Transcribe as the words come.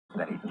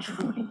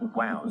truly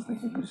wows the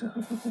user,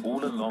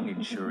 all along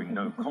ensuring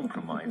no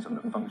compromise on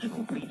the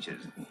functional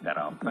features that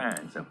our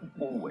fans have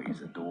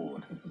always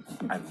adored.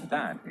 And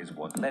that is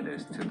what led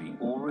us to the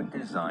Aura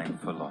design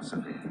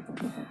philosophy.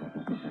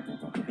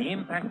 The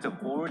impact of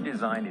Aura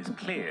design is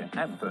clear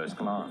at first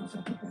glance.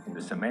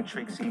 The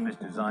symmetric, seamless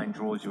design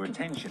draws your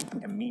attention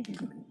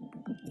immediately.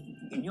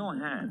 In your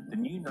hand, the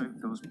new Note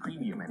feels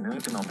premium and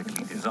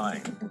ergonomically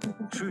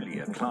designed, truly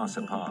a class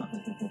apart.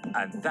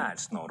 And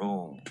that's not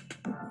all.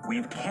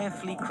 We've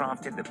carefully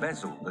crafted the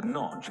bezel, the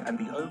notch, and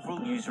the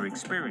overall user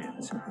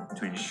experience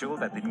to ensure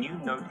that the new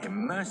Note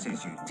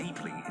immerses you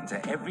deeply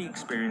into every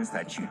experience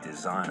that you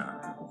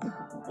desire.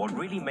 What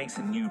really makes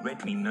a new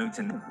Redmi Note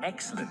an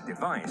excellent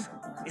device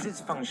is its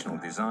functional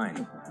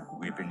design.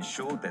 We've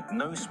ensured that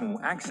no small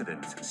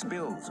accidents,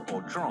 spills,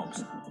 or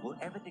drops will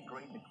ever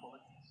degrade the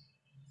quality.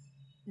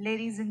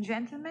 Ladies and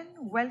gentlemen,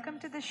 welcome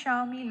to the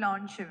Xiaomi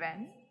launch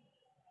event.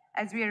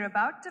 As we are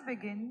about to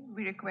begin,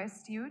 we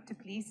request you to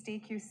please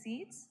take your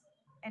seats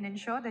and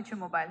ensure that your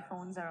mobile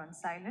phones are on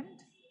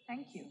silent.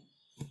 Thank you.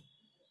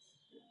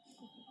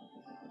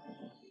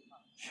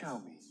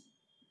 Xiaomi.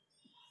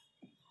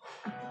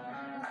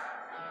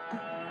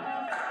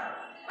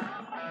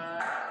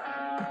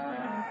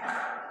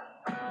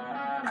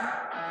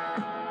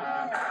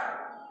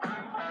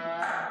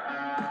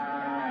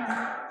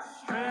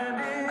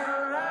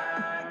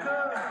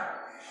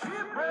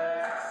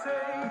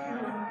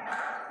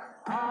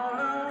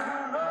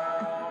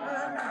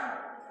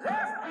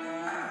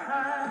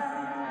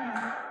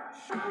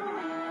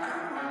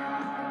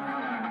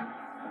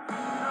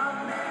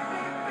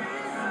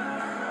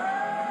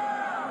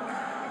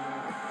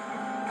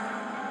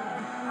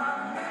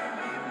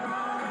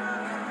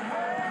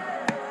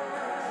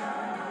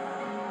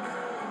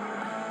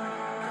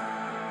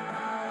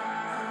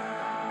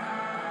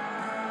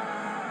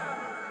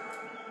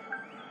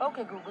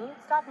 Okay, Google,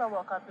 start my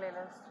workout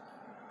playlist.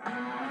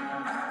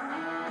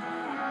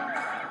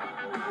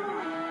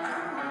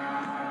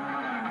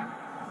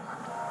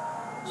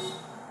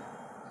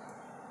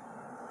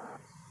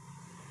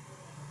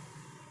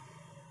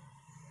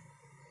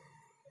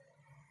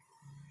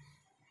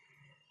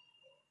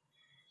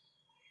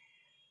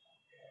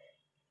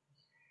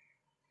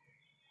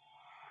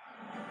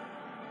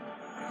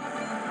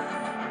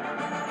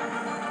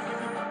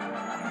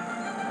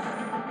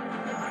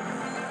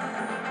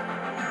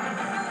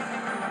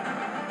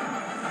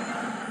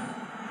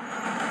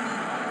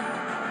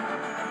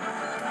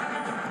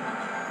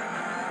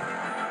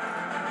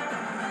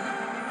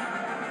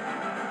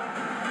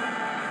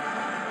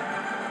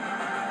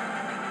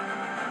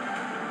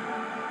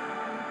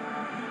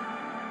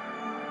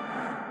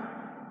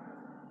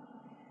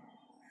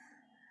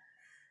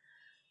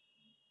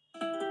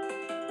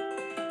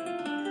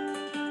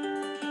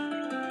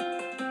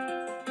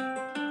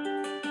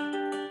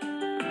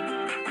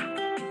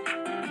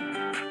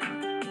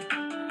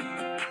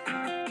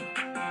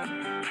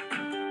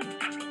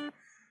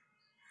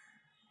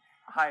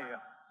 Hi,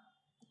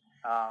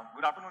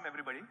 good afternoon,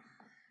 everybody.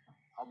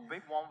 A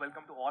big warm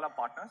welcome to all our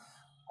partners,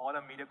 all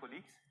our media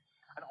colleagues,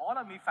 and all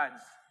our Mi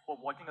fans who are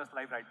watching us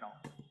live right now.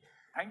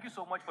 Thank you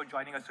so much for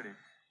joining us today.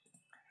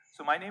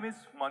 So my name is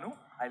Manu.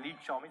 I lead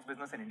Xiaomi's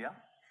business in India.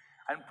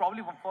 And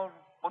probably for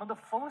one of the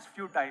first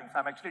few times,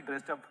 I'm actually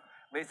dressed up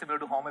very similar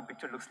to how my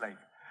picture looks like.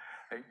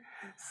 Right?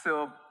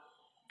 So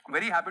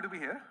very happy to be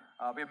here.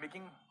 We're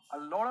making a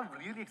lot of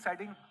really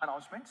exciting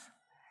announcements.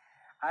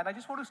 And I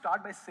just want to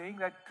start by saying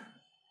that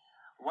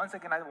once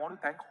again, I want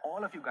to thank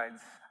all of you guys,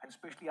 and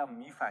especially our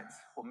Mi fans,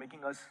 for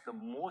making us the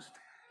most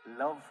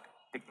loved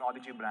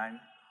technology brand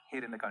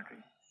here in the country.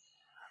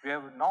 We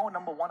are now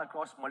 #1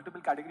 across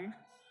multiple categories: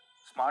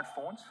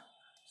 smartphones,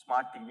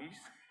 smart TVs,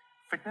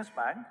 fitness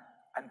band,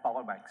 and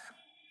power banks.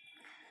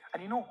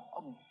 And you know,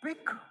 a big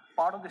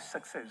part of this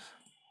success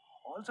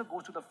also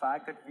goes to the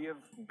fact that we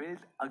have built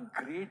a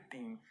great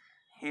team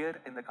here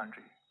in the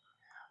country.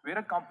 We're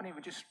a company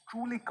which is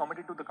truly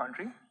committed to the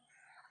country,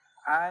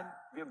 and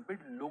we have built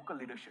local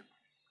leadership.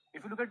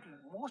 If you look at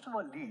most of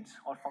our leads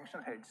or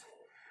functional heads,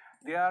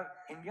 they are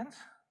Indians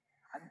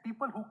and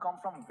people who come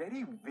from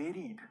very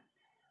varied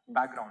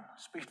background,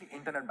 especially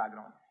internet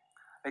background.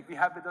 Like we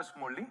have with us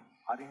Murli,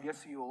 our India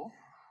CEO,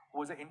 who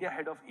was the India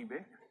head of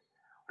eBay.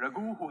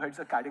 Raghu, who heads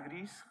the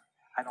categories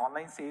and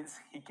online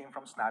sales, he came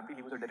from Snapdeal,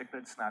 he was a director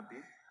at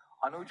Snapdeal.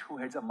 Anuj, who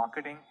heads the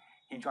marketing,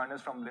 he joined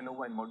us from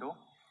Lenovo and Moto.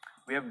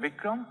 We have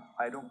Vikram,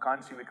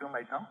 can't see Vikram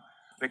right now.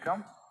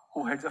 Vikram,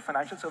 who heads the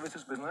financial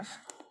services business,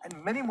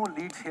 and many more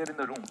leads here in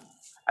the room.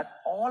 And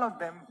all of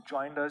them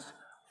joined us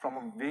from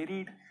a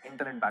varied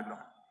internet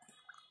background.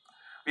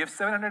 We have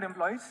 700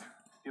 employees.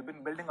 We've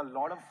been building a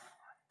lot of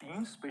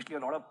teams, especially a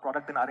lot of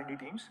product and R&D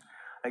teams.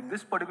 Like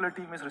this particular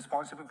team is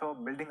responsible for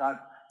building our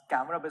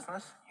camera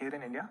business here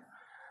in India.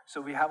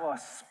 So we have a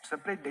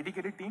separate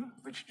dedicated team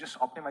which just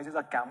optimizes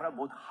our camera,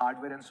 both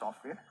hardware and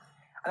software.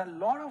 And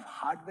a lot of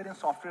hardware and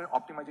software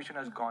optimization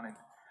has gone in.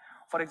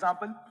 For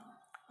example,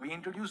 we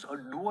introduced a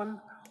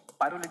dual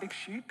pyrolytic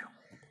sheet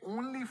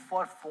only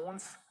for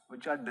phones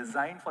which are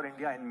designed for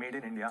India and made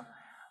in India.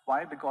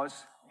 Why?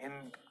 Because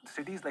in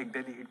cities like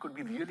Delhi, it could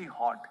be really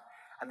hot,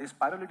 and this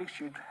pyrolytic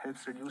sheet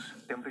helps reduce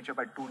temperature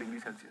by 2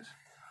 degrees Celsius.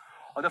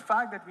 Or the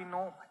fact that we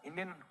know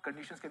Indian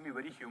conditions can be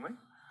very humid,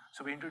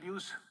 so we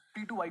introduce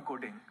P2I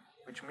coating,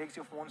 which makes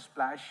your phone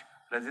splash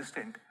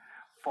resistant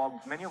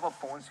for many of our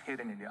phones here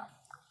in India.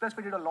 Plus,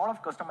 we did a lot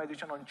of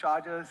customization on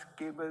chargers,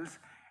 cables,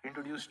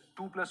 introduced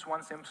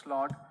 2+1 SIM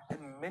slot, and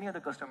many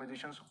other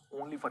customizations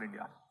only for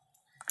India.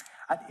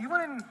 And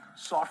even in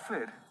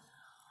software,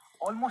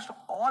 almost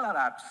all our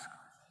apps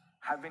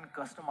have been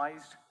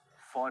customized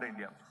for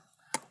India.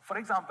 For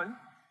example,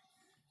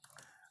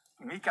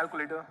 Mi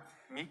Calculator,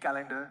 Mi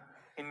Calendar.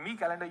 In Mi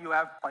Calendar, you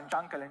have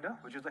Panchang Calendar,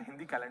 which is a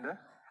Hindi calendar,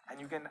 and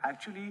you can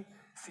actually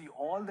see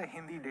all the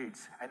Hindi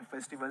dates and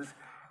festivals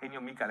in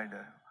your Mi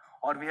Calendar.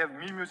 Or we have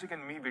Mi Music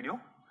and Mi Video,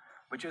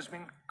 which has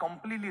been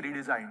completely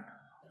redesigned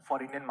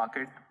for Indian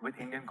market with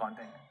Indian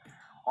content.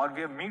 Or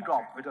we have Mi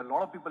Drop, which a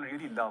lot of people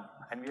really love,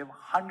 and we have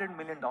 100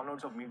 million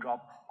downloads of Mi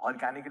Drop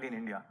organically in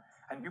India.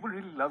 And people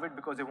really love it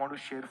because they want to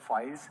share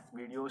files,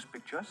 videos,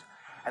 pictures,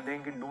 and they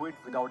can do it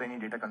without any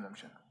data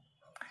consumption.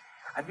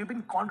 And we've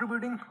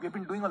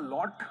been doing a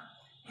lot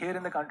here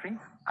in the country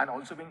and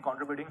also been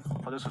contributing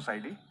for the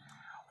society.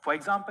 For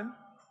example,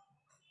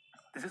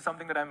 this is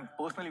something that I'm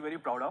personally very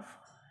proud of.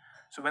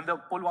 So when the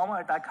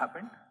Pulwama attack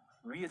happened,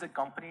 we as a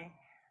company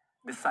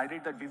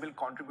decided that we will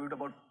contribute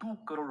about 2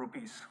 crore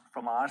rupees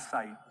from our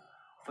side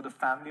for the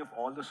family of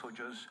all the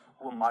soldiers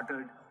who were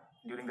martyred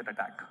during that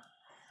attack.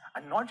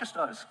 And not just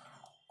us,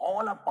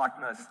 all our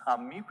partners, our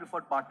Mi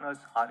preferred partners,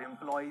 our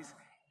employees,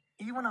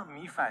 even our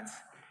Mi fans,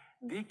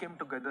 they came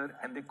together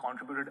and they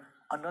contributed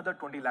another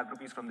 20 lakh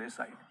rupees from their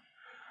side.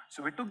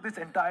 So we took this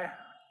entire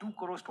 2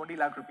 crores 20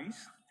 lakh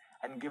rupees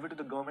and gave it to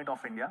the government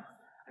of India,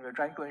 and we're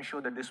trying to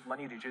ensure that this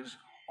money reaches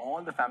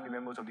all the family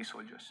members of these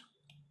soldiers.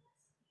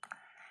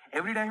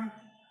 Every time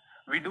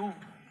we do,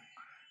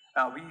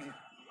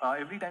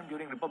 every time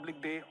during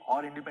Republic Day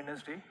or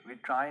Independence Day, we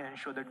try and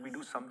ensure that we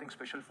do something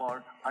special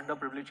for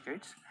underprivileged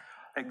kids.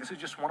 Like this is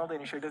just one of the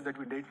initiatives that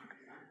we did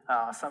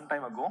some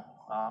time ago,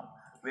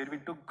 where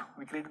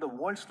we created the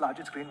world's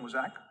largest grain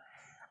mosaic,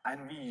 and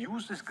we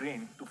used this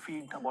grain to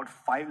feed about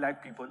 5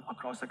 lakh people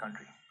across the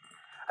country.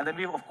 And then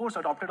we've of course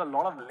adopted a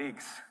lot of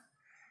lakes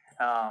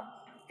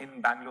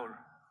in Bangalore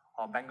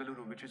or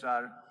Bengaluru, which is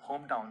our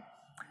hometown,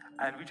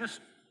 and we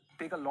just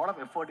take a lot of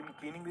effort in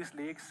cleaning these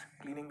lakes,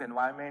 cleaning the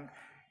environment,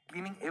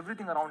 cleaning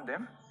everything around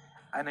them,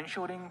 and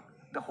ensuring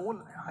the whole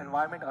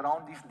environment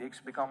around these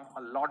lakes become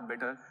a lot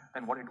better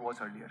than what it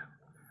was earlier.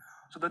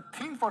 So the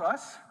theme for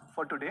us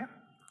for today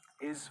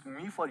is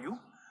Me for You,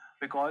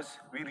 because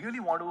we really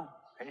want to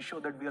ensure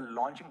that we are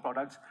launching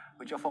products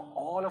which are for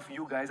all of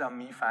you guys, our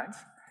Me fans.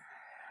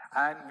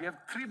 And we have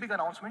 3 big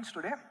announcements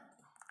today.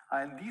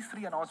 And these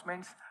 3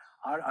 announcements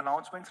are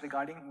announcements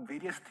regarding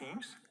various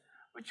themes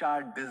which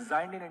are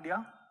designed in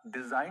India,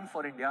 designed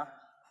for India,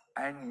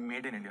 and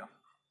made in India.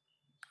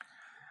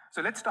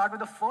 So let's start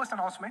with the first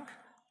announcement,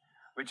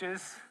 which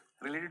is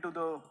related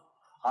to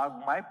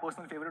my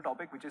personal favorite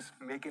topic, which is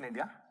Make in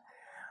India.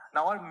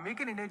 Now our Make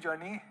in India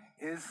journey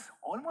is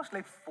almost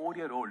like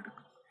 4-year-old.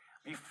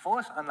 We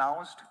first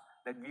announced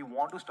that we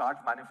want to start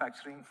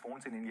manufacturing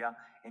phones in India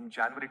in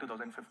January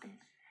 2015.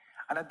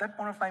 And at that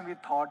point of time, we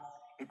thought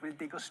it will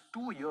take us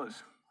 2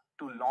 years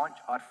to launch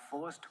our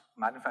first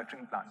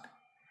manufacturing plant.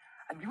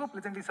 And we were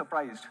pleasantly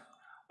surprised.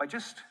 In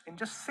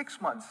just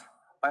 6 months,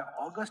 by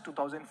August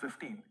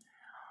 2015,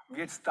 we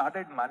had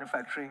started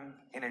manufacturing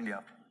in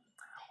India,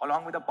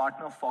 along with a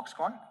partner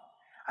Foxconn.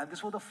 And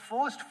this was the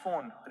first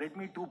phone,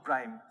 Redmi 2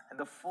 Prime, and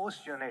the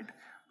first unit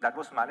that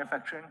was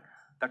manufactured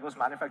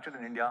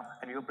in India,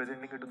 and we were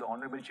presenting it to the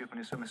Honorable Chief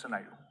Minister, Mr.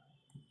 Naidu.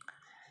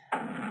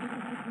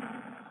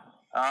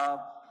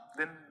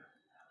 Then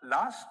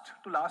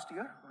last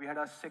year, we had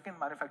our second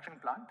manufacturing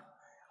plant,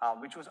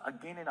 which was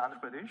again in Andhra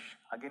Pradesh,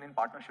 again in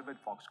partnership with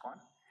Foxconn.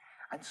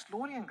 And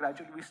slowly and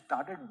gradually, we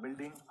started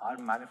building our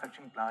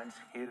manufacturing plants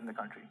here in the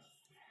country.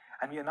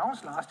 And we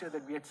announced last year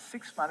that we had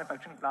 6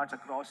 manufacturing plants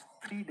across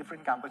 3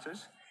 different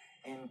campuses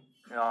in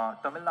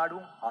Tamil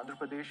Nadu, Andhra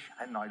Pradesh,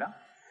 and Noida.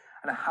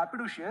 And I'm happy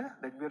to share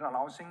that we are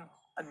announcing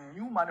a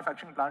new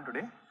manufacturing plant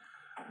today.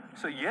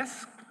 So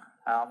yes,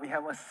 we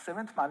have a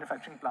 7th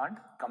manufacturing plant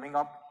coming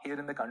up here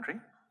in the country.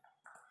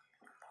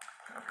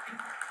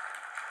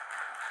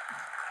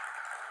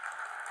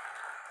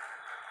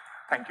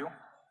 Thank you.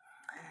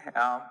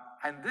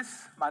 And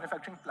this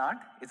manufacturing plant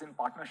is in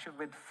partnership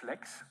with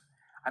Flex,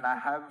 and I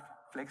have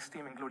Flex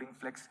team, including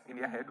Flex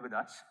India head, with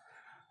us.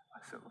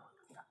 So,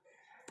 yeah.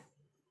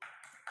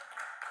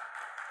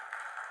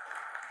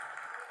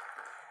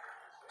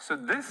 So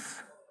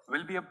this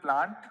will be a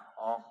plant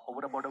of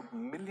over about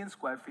 1 million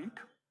square feet.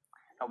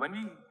 Now, when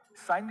we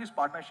signed this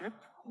partnership,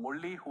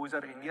 Murli, who is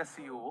our India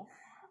CEO,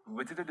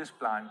 visited this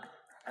plant.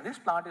 And this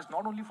plant is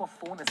not only for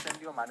phone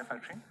assembly or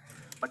manufacturing,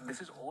 but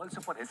this is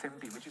also for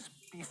SMT, which is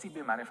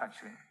PCB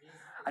manufacturing.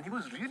 And he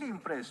was really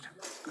impressed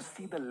to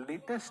see the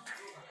latest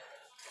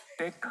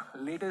tech,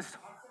 latest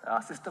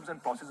systems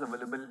and processes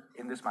available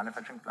in this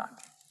manufacturing plant.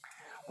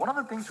 One of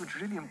the things which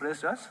really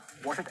impressed us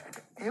was that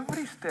at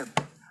every step,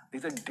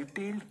 there's a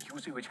detailed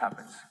QC which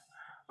happens,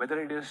 whether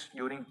it is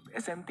during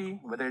SMT,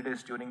 whether it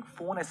is during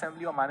phone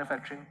assembly or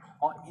manufacturing,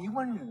 or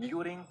even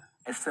during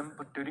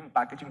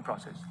packaging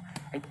process.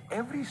 At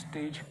every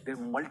stage, there are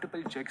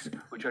multiple checks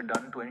which are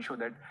done to ensure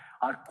that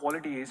our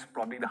quality is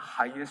probably the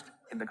highest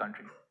in the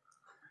country.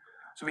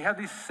 So we have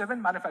these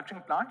 7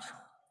 manufacturing plants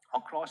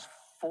across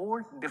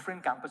 4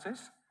 different campuses.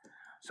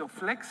 So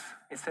Flex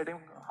is setting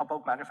up a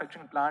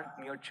manufacturing plant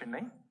near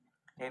Chennai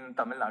in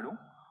Tamil Nadu.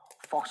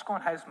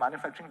 Foxconn has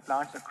manufacturing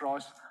plants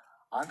across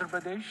Andhra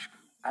Pradesh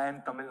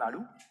and Tamil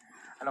Nadu.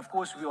 And of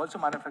course, we also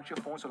manufacture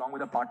phones along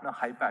with a partner,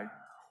 HiPad,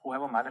 who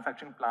have a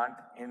manufacturing plant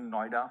in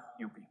Noida,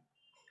 UP.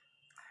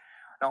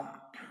 Now,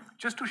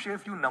 just to share a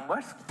few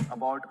numbers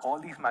about all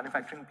these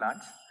manufacturing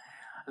plants.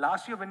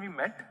 Last year when we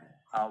met,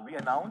 we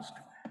announced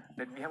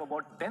that we have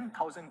about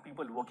 10,000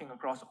 people working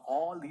across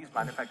all these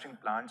manufacturing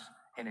plants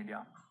in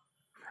India.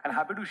 And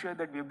happy to share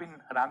that we've been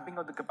ramping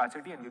up the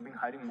capacity and we've been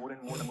hiring more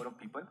and more number of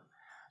people.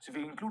 So if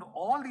we include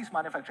all these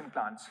manufacturing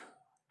plants,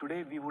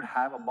 today we would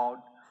have about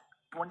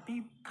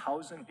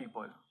 20,000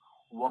 people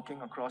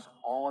working across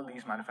all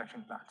these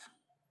manufacturing plants.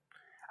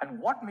 And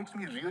what makes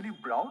me really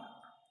proud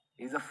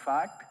is the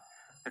fact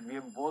that we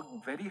have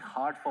worked very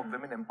hard for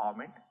women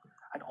empowerment,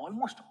 and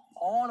almost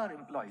all our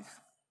employees,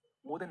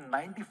 more than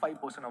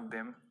 95% of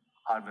them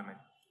are women.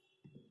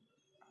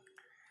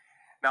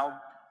 Now,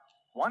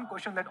 one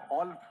question that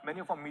many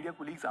of our media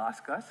colleagues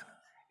ask us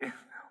is,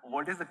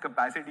 what is the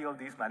capacity of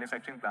these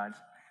manufacturing plants?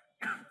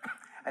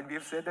 And we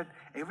have said that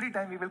every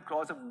time we will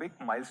cross a big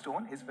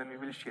milestone is when we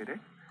will share it.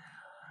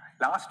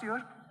 Last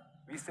year,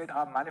 we said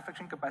our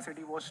manufacturing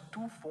capacity was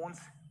 2 phones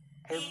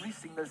every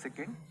single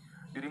second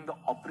during the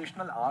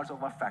operational hours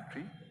of our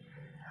factory.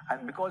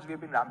 And because we have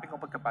been ramping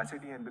up our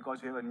capacity and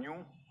because we have a new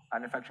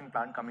manufacturing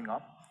plant coming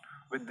up,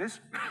 with this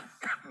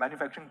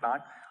manufacturing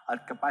plant, our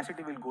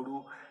capacity will go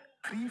to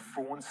 3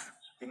 phones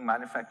being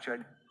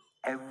manufactured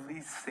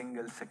every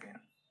single second.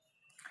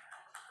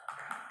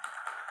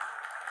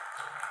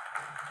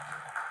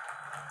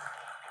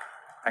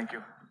 Thank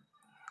you.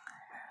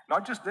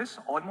 Not just this,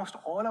 almost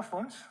all our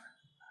phones,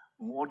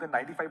 more than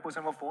 95%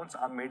 of our phones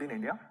are made in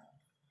India.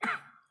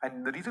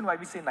 And the reason why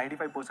we say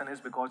 95% is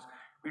because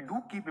we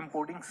do keep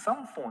importing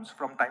some phones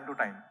from time to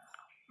time,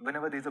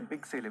 whenever there's a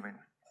big sale event.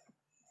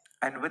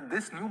 And with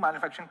this new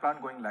manufacturing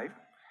plant going live,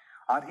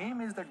 our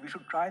aim is that we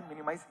should try and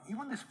minimize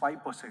even this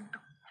 5%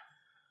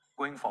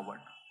 going forward.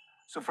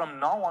 So from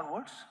now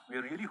onwards, we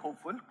are really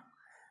hopeful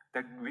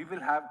that we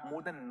will have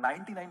more than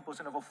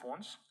 99% of our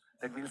phones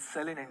that we'll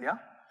sell in India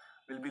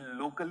will be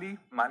locally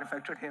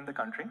manufactured here in the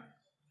country.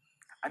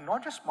 And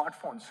not just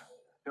smartphones,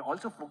 we're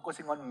also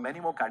focusing on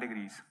many more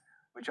categories,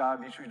 which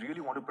we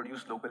really want to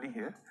produce locally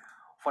here.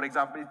 For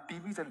example,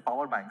 TVs and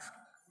power banks.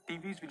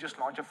 TVs, we just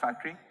launched a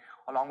factory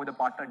along with a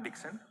partner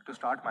Dixon to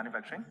start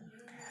manufacturing.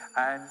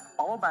 And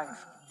power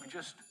banks, we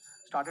just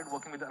started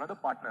working with another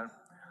partner,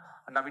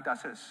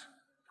 Navitasis,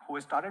 who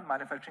has started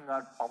manufacturing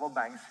our power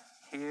banks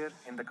here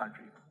in the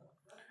country.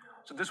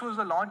 So this was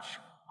the launch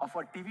of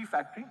our TV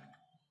factory.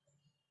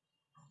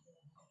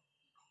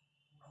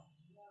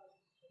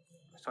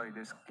 Sorry,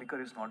 this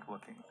clicker is not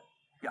working.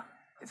 Yeah,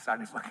 it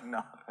started working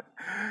now.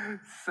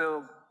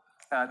 So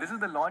this is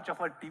the launch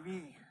of our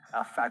TV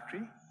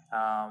factory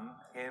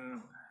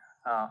in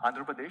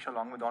Andhra Pradesh,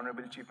 along with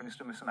Honorable Chief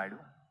Minister Mr. Naidu.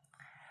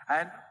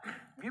 And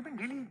we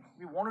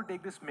want to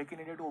take this Make in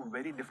India to a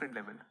very different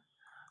level.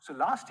 So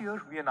last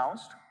year, we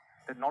announced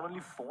that not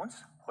only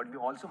phones, but we're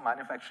also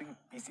manufacturing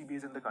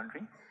PCBs in the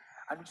country,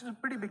 and which is a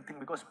pretty big thing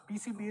because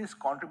PCBs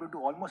contribute to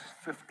almost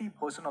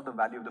 50% of the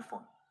value of the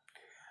phone.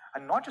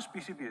 And not just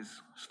PCBs,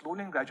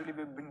 slowly and gradually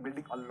we've been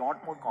building a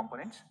lot more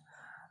components.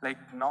 Like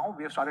now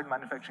we have started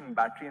manufacturing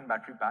battery and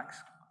battery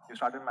packs. We've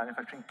started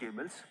manufacturing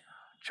cables,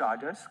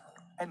 chargers,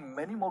 and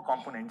many more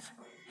components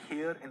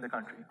here in the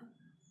country.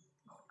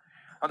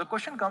 Now the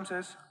question comes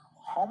is,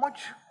 how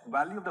much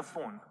value of the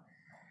phone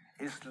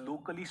is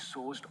locally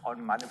sourced or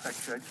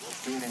manufactured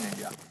here in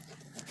India?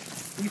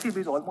 PCB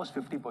is almost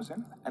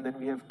 50%, and then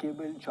we have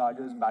cable,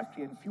 chargers,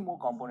 battery, and few more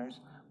components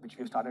which we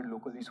have started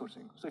locally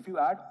sourcing. So if you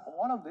add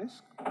all of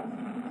this,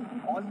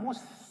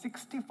 almost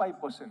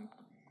 65%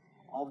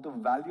 of the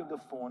value of the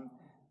phone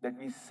that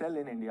we sell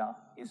in India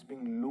is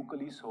being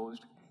locally sourced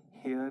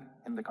here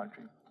in the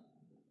country.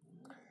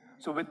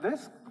 So with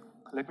this,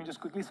 let me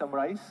just quickly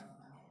summarize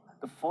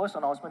the first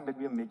announcement that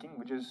we are making,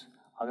 which is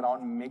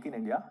around Make in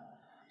India.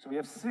 So we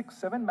have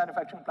 7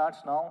 manufacturing plants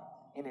now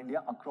in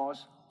India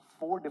across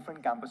 4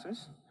 different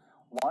campuses.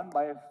 1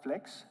 by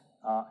Flex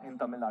in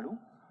Tamil Nadu,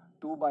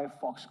 2 by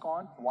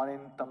Foxconn, 1 in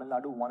Tamil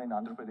Nadu, 1 in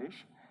Andhra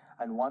Pradesh,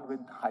 and 1 with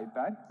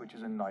HiPad, which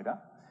is in Noida.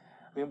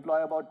 We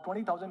employ about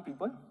 20,000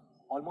 people.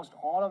 Almost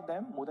all of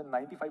them, more than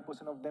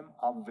 95% of them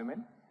are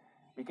women.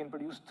 We can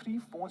produce 3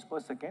 phones per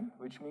second,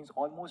 which means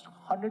almost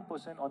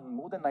 100% or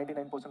more than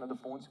 99% of the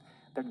phones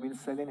that we'll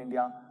sell in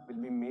India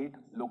will be made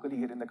locally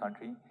here in the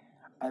country.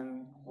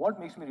 And what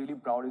makes me really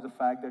proud is the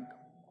fact that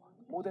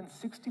more than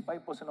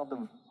 65% of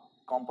the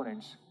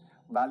components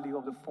value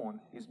of the phone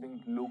is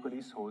being locally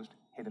sourced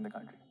here in the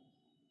country.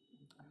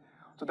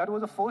 So that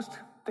was the first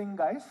thing,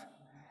 guys.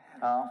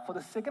 For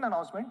the second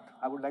announcement,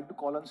 I would like to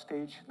call on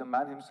stage the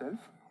man himself,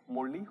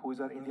 Murli, who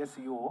is our India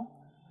COO.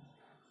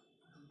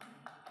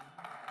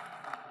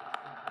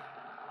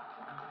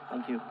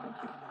 Thank you.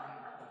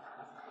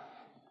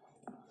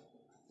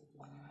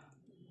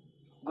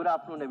 Good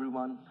afternoon,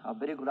 everyone. A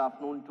very good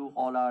afternoon to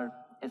all our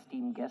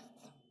esteemed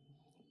guests,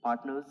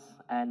 partners,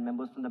 and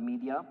members from the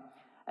media,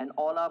 and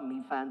all our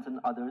Me fans and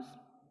others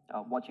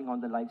watching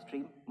on the live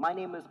stream. My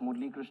name is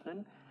Murli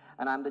Krishnan,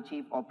 and I'm the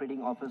Chief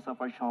Operating Officer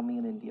for Xiaomi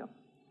in India.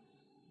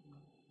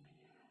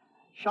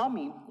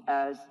 Xiaomi,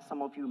 as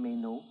some of you may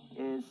know,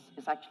 is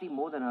actually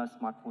more than a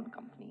smartphone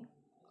company.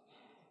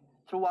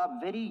 Through our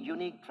very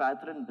unique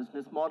triathlon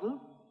business model,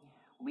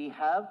 we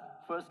have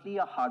firstly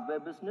a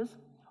hardware business,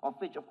 of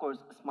which, of course,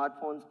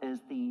 smartphones is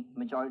the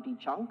majority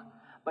chunk,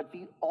 but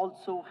we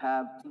also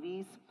have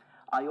TVs,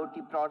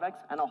 IoT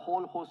products, and a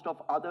whole host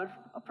of other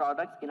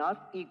products in our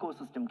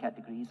ecosystem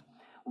categories,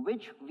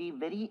 which we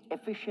very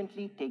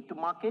efficiently take to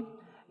market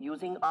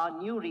using our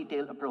new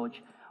retail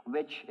approach,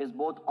 which is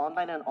both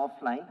online and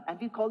offline. And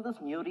we call this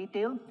new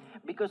retail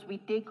because we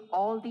take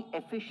all the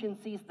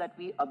efficiencies that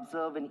we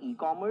observe in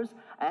e-commerce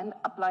and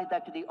apply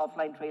that to the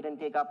offline trade and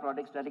take our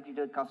products directly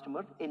to the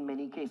customer in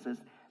many cases.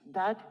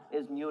 That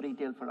is new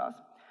retail for us.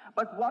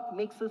 But what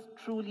makes us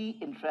truly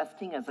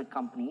interesting as a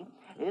company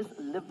is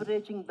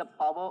leveraging the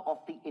power of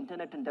the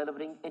internet and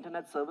delivering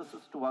internet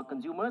services to our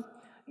consumers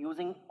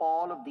using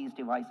all of these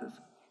devices.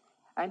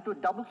 And to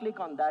double click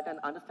on that and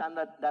understand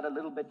that a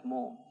little bit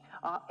more,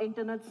 our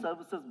internet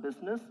services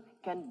business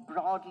can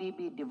broadly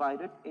be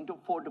divided into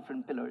 4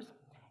 different pillars.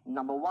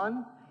 Number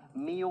 1,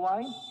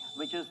 MIUI,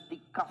 which is the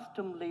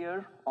custom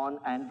layer on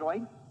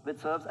Android, which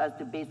serves as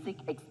the basic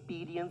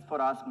experience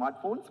for our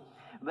smartphones,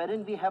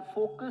 wherein we have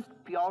focused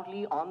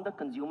purely on the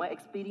consumer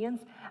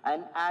experience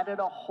and added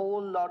a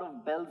whole lot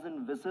of bells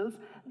and whistles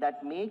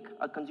that make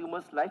a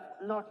consumer's life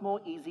a lot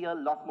more easier, a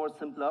lot more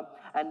simpler.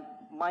 And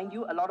mind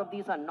you, a lot of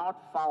these are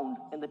not found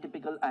in the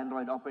typical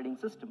Android operating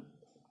system.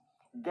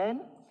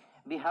 Then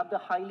we have the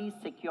highly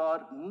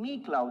secure Mi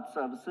Cloud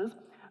services,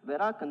 where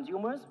our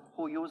consumers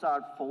who use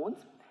our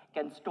phones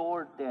can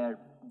store their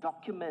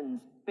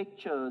documents,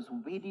 pictures,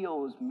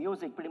 videos,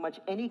 music, pretty much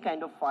any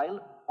kind of file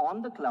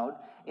on the cloud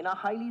in a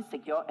highly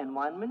secure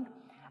environment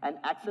and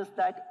access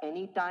that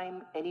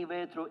anytime,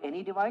 anywhere through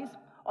any device,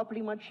 or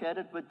pretty much share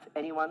it with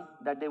anyone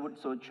that they would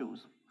so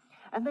choose.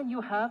 And then you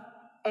have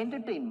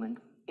entertainment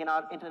in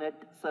our internet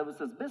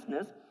services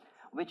business,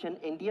 which in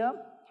India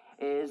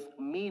is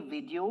Mi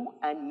Video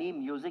and Mi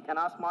Music on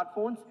our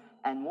smartphones,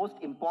 and most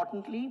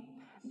importantly,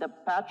 the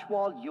patch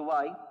wall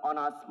UI on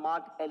our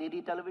smart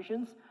LED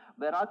televisions,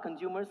 where our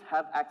consumers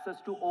have access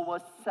to over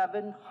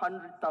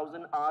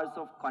 700,000 hours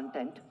of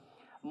content,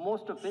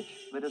 most of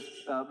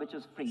which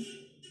is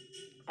free.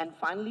 And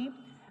finally,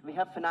 we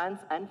have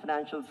finance and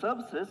financial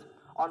services,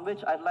 on which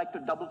I'd like to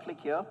double click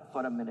here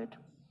for a minute.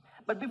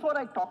 But before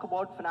I talk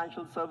about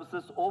financial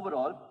services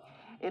overall,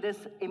 it is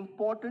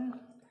important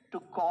to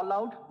call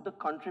out the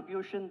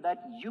contribution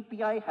that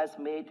UPI has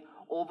made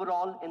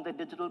overall in the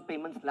digital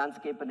payments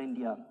landscape in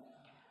India.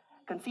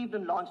 Conceived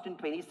and launched in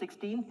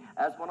 2016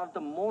 as one of the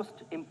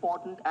most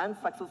important and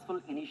successful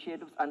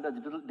initiatives under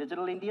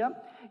Digital India,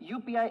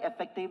 UPI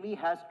effectively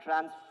has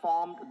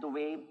transformed the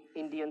way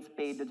Indians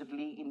pay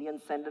digitally.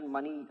 Indians send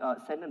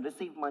and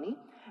receive money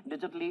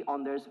digitally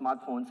on their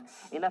smartphones.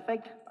 In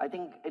effect, I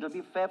think it'll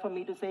be fair for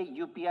me to say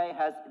UPI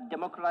has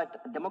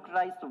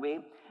democratized the way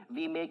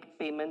we make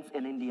payments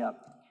in India.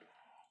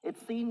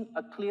 It's seen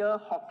a clear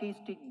hockey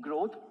stick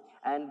growth,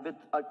 and with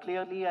a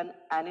clearly an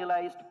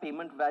annualized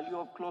payment value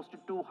of close to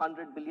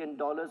 $200 billion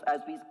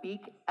as we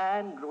speak,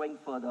 and growing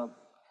further.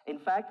 In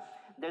fact,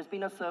 there's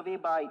been a survey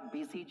by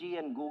BCG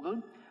and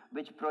Google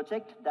which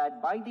project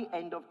that by the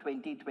end of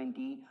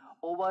 2020,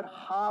 over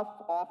half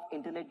of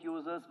internet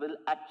users will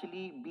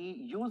actually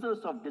be users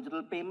of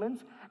digital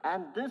payments,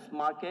 and this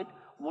market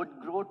would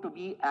grow to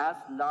be as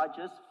large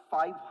as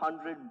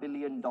 $500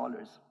 billion.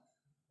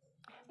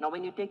 Now,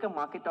 when you take a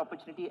market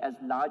opportunity as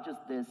large as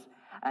this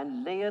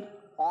and layer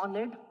on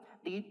it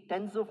the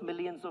tens of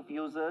millions of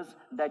users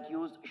that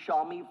use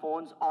Xiaomi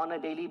phones on a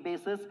daily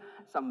basis,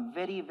 some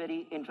very,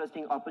 very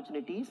interesting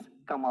opportunities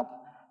come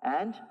up.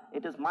 And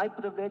it is my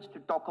privilege to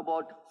talk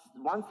about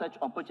one such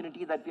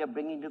opportunity that we are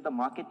bringing to the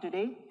market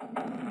today,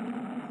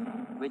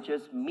 which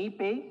is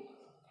MiPay,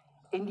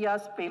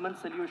 India's payment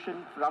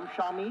solution from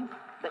Xiaomi,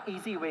 the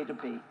easy way to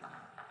pay.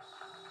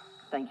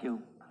 Thank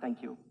you.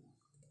 Thank you.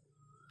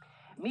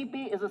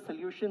 MiPay is a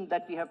solution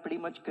that we have pretty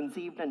much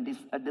conceived and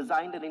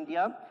designed in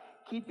India,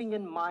 keeping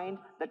in mind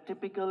the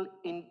typical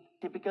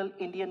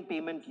Indian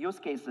payment use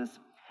cases.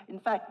 In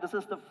fact, this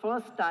is the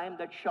first time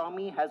that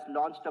Xiaomi has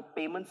launched a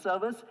payment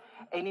service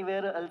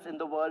anywhere else in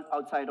the world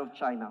outside of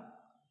China.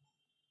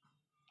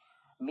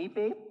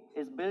 MiPay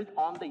is built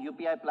on the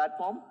UPI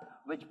platform,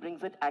 which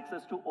brings it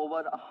access to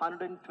over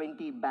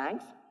 120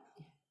 banks.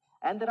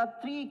 And there are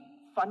three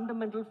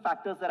fundamental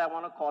factors that I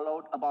want to call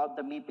out about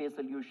the MiPay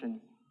solution.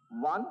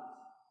 One,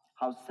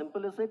 how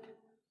simple is it?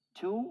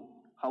 Two,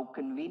 how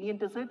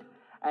convenient is it?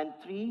 And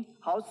 3,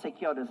 how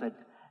secure is it?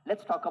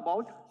 Let's talk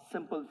about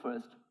simple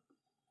first.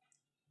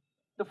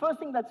 The first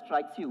thing that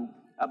strikes you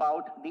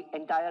about the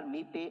entire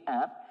MePay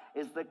app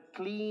is the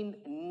clean,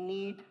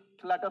 neat,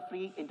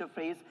 clutter-free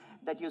interface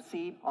that you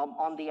see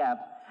on the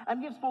app.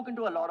 And we've spoken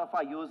to a lot of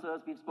our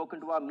users, we've spoken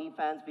to our Me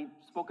fans, we've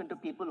spoken to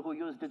people who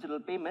use digital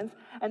payments,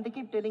 and they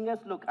keep telling us,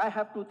 look, I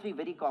have 2, 3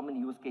 very common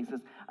use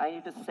cases. I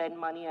need to send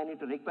money, I need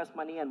to request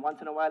money, and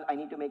once in a while I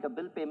need to make a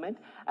bill payment,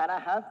 and I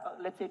have,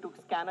 let's say, to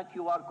scan a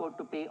QR code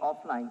to pay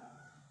offline.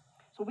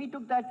 So we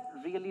took that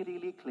really,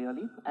 really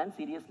clearly and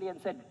seriously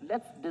and said,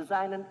 let's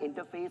design an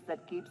interface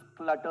that keeps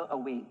clutter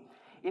away.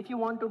 If you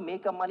want to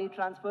make a money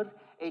transfer,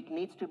 it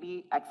needs to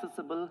be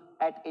accessible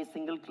at a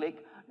single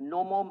click.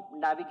 No more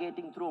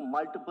navigating through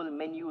multiple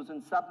menus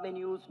and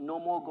sub-menus, no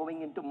more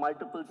going into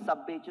multiple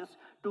sub-pages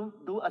to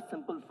do a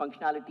simple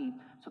functionality.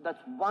 So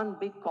that's one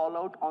big call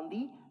out on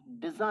the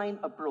design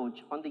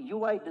approach, on the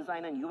UI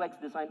design and UX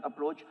design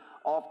approach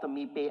of the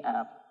MePay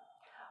app.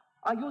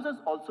 Our users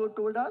also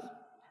told us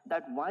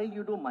that while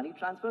you do money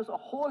transfers, a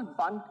whole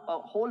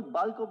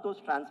bulk of those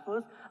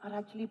transfers are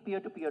actually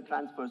peer-to-peer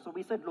transfers. So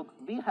we said, look,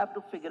 we have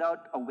to figure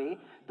out a way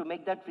to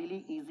make that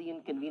really easy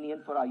and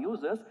convenient for our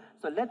users.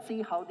 So let's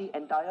see how the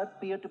entire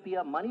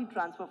peer-to-peer money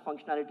transfer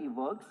functionality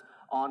works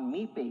on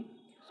MePay.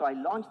 So I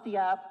launched the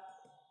app,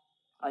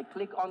 I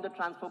click on the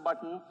transfer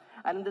button,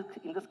 and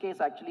in this case,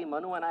 actually,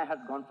 Manu and I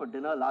had gone for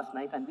dinner last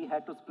night, and we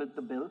had to split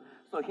the bill.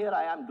 So here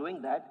I am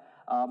doing that.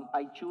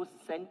 I choose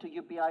send to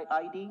UPI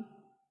ID.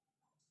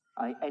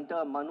 I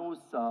enter Manu's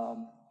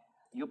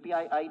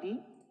UPI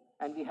ID,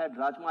 and we had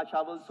Rajma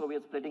Chawal, so we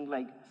are splitting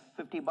like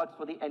 $50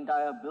 for the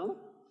entire bill.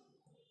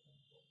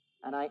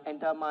 And I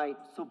enter my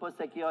super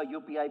secure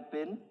UPI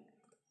PIN,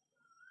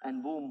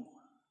 and boom,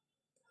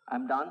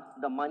 I'm done.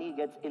 The money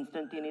gets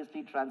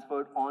instantaneously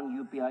transferred on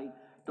UPI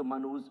to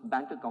Manu's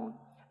bank account.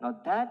 Now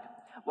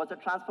that was a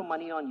transfer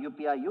money on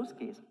UPI use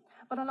case.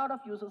 But a lot of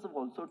users have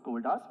also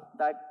told us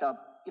that,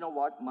 you know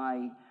what,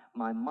 my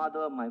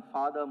mother, my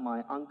father,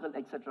 my uncle,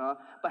 etc.,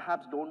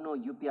 perhaps don't know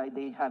UPI.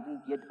 They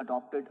haven't yet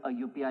adopted a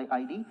UPI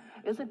ID.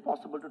 Is it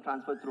possible to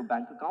transfer through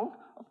bank account?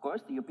 Of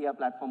course, the UPI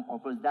platform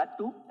offers that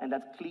too, and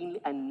that's cleanly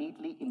and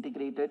neatly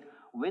integrated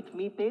with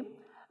MePay.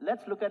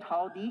 Let's look at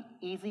how the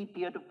easy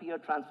peer-to-peer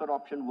transfer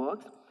option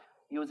works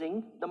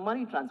using the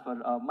money transfer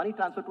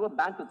to a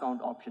bank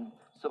account option.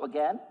 So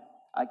again,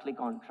 I click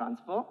on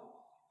transfer.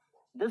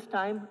 This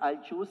time,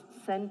 I'll choose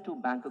send to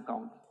bank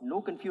account.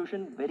 No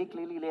confusion, very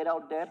clearly laid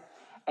out there.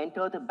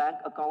 Enter the bank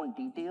account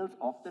details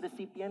of the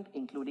recipient,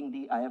 including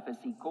the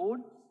IFSC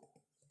code,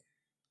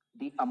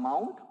 the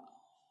amount,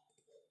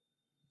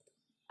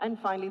 and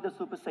finally the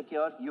super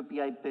secure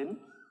UPI PIN,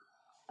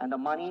 and the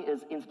money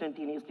is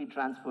instantaneously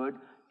transferred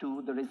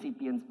to the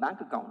recipient's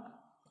bank account.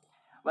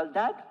 Well,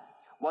 that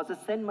was a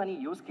send money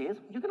use case.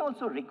 You can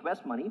also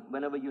request money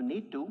whenever you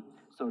need to.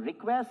 So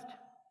request,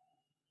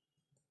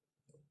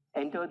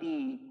 enter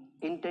the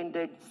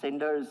intended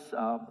sender's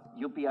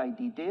UPI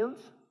details,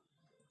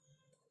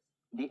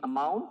 the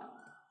amount,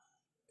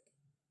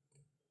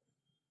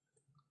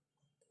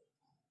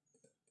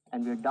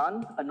 and we're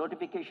done. A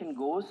notification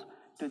goes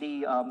to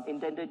the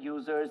intended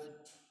user's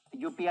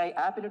UPI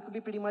app, and it could be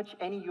pretty much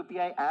any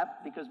UPI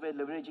app because we're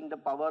leveraging the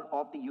power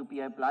of the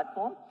UPI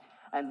platform.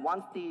 And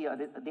once the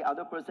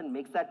other person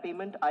makes that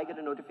payment, I get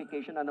a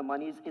notification and the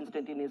money is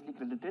instantaneously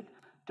credited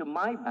to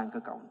my bank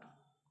account.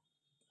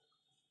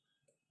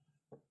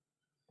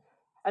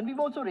 And we've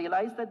also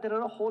realized that there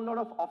are a whole lot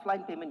of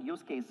offline payment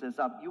use cases.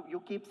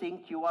 You keep seeing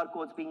QR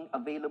codes being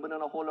available in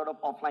a whole lot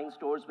of offline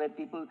stores where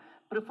people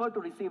prefer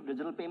to receive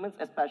digital payments,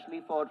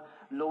 especially for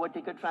lower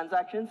ticket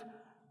transactions.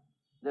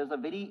 There's a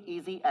very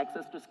easy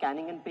access to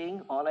scanning and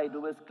paying. All I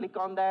do is click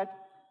on that,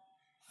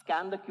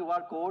 scan the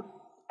QR code,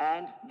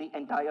 and the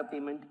entire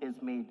payment is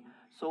made.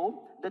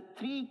 So the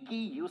 3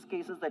 key use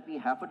cases that we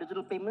have for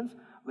digital payments,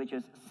 which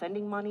is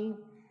sending money,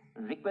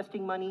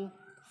 requesting money,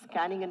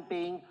 scanning and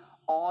paying,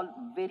 all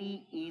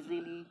very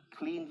easily,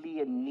 cleanly,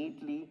 and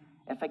neatly,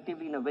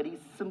 effectively in a very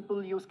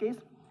simple use case,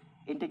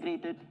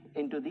 integrated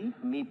into the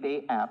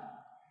MePay app.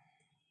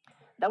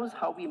 That was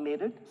how we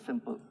made it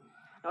simple.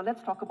 Now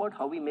let's talk about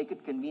how we make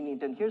it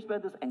convenient, and here's where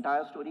this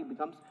entire story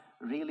becomes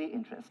really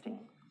interesting.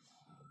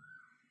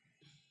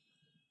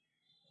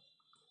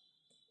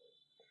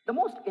 The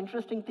most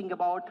interesting thing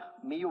about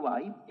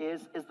MIUI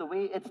is the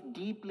way it's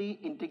deeply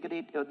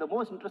integrated. The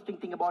most interesting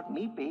thing about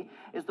MePay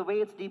is the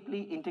way it's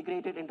deeply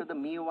integrated into the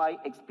MIUI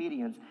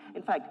experience.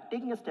 In fact,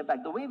 taking a step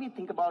back, the way we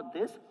think about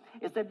this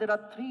is that there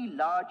are 3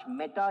 large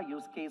meta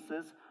use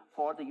cases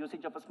for the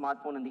usage of a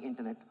smartphone and the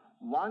internet.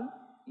 1,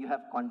 you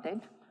have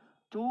content.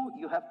 2,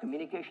 you have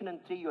communication,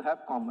 and 3, you have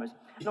commerce.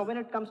 Now, when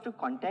it comes to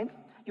content,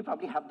 you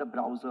probably have the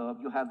browser,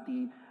 you have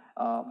the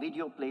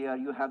video player,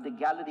 you have the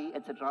gallery,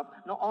 etc.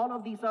 Now, all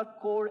of these are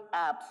core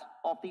apps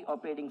of the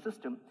operating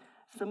system.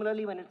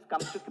 Similarly, when it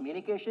comes to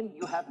communication,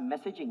 you have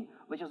messaging,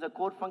 which is a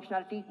core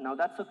functionality. Now,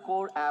 that's a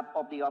core app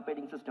of the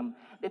operating system.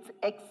 It's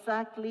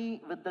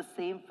exactly with the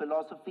same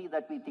philosophy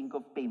that we think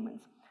of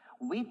payments.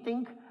 We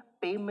think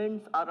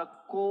payments are a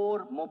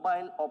core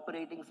mobile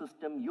operating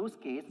system use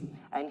case,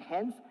 and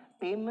hence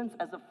payments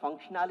as a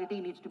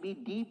functionality needs to be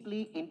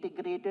deeply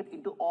integrated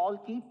into all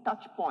key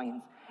touch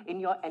points in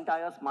your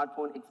entire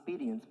smartphone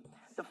experience.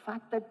 The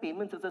fact that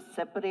payments is a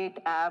separate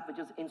app which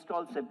is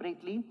installed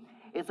separately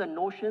is a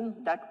notion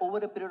that over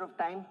a period of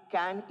time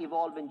can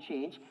evolve and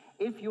change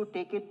if you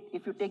take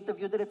the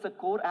view that it's a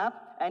core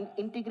app and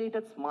integrate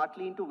it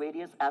smartly into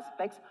various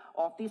aspects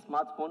of the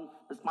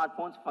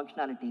smartphone's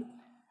functionality.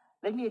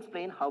 Let me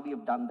explain how we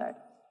have done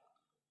that.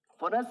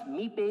 For us,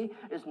 MiPay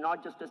is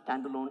not just a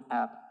standalone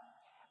app.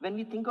 When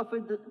we think of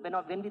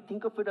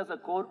it as a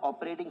core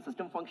operating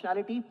system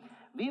functionality,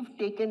 we've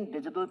taken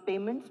digital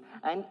payments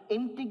and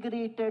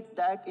integrated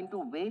that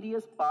into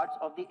various parts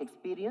of the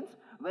experience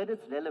where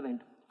it's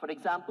relevant. For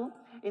example,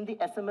 in the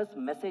SMS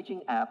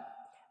messaging app,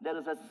 there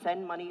is a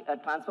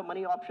transfer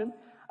money option.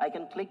 I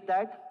can click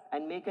that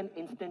and make an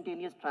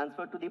instantaneous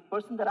transfer to the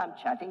person that I'm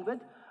chatting with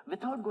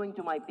without going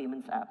to my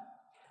payments app.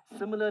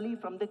 Similarly,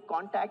 from the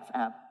contacts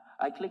app,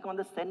 I click on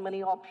the send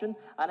money option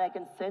and I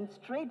can send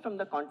straight from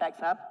the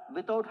contacts app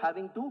without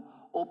having to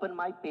open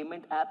my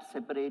payment app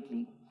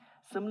separately.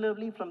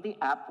 Similarly, from the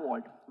app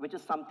vault, which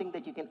is something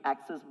that you can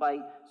access by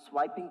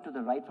swiping to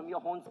the right from your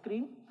home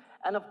screen.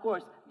 And of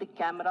course, the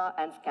camera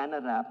and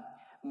scanner app.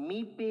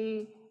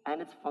 MiPay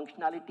and its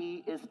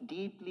functionality is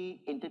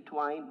deeply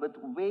intertwined with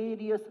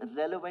various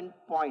relevant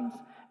points,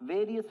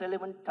 various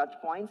relevant touch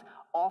points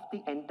of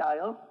the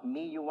entire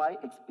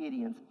MIUI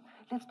experience.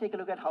 Let's take a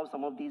look at how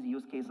some of these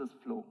use cases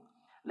flow.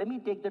 Let me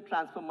take the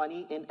transfer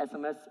money in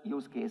SMS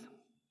use case.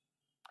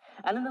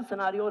 And in the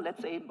scenario,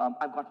 let's say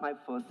I've got my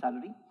first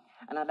salary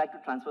and I'd like to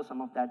transfer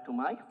some of that to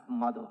my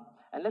mother.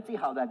 And let's see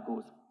how that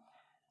goes.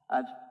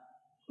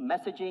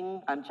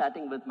 I'm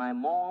chatting with my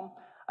mom.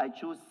 I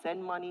choose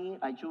send money.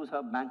 I choose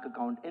her bank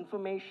account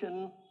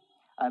information.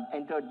 I've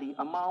entered the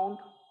amount,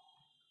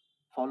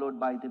 followed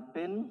by the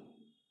PIN,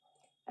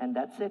 and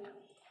that's it.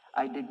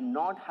 I did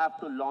not have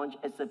to launch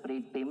a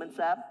separate payments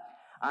app.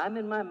 I'm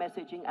in my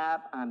messaging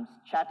app. I'm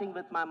chatting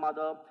with my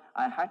mother.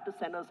 I had to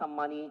send her some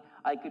money.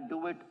 I could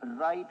do it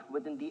right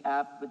within the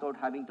app without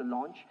having to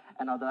launch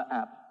another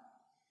app.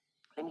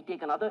 Let me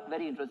take another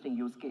very interesting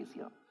use case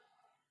here.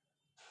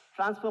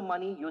 Transfer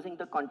money using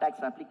the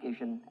contacts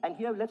application. And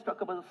here, let's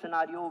talk about a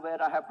scenario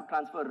where I have to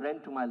transfer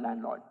rent to my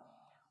landlord.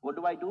 What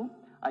do?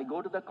 I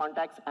go to the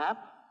contacts app,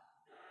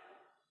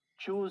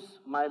 choose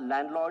my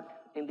landlord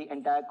in the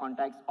entire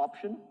contacts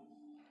option,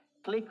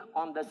 click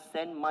on the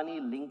send money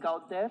link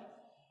out there,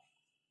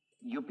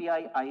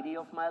 UPI ID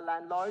of my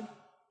landlord,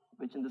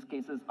 which in this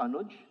case is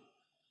Anuj.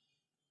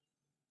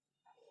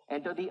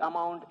 Enter the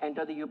amount,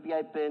 enter the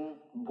UPI PIN,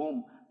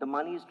 boom, the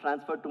money is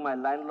transferred to my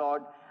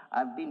landlord.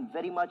 I've been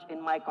very much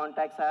in my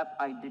contacts app.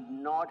 I did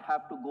not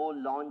have to go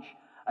launch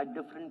a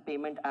different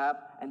payment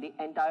app, and the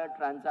entire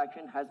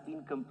transaction has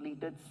been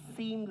completed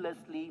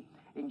seamlessly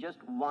in just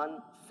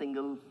one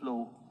single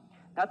flow.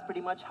 That's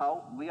pretty much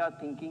how we are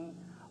thinking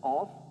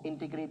of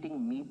integrating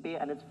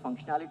MiPay and its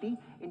functionality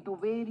into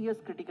various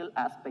critical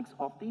aspects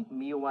of the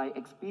MIUI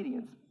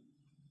experience.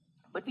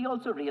 But we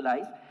also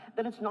realize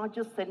that it's not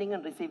just sending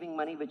and receiving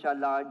money, which are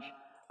large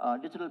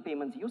digital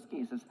payments use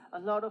cases. A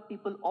lot of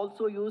people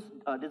also use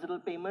digital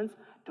payments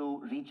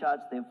to recharge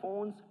their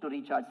phones, to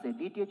recharge their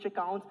DTH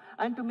accounts,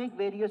 and to make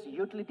various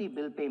utility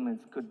bill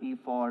payments. Could be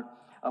for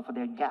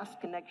their gas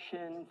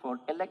connection, for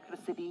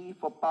electricity,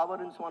 for power,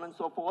 and so on and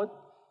so forth.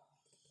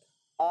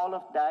 All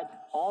of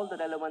that, all the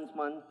relevant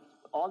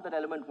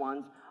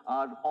ones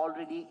are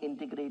already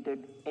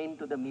integrated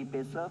into the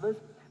MiPay service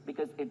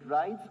because it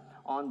rides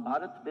on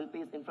Bharat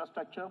BillPay's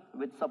infrastructure,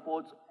 which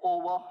supports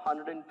over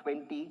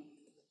 120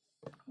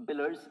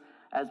 billers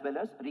as well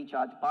as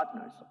recharge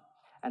partners.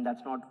 And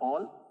that's not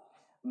all.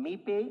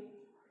 MiPay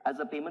as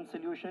a payment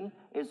solution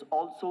is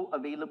also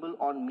available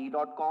on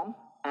Mi.com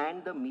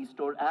and the Mi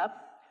Store app,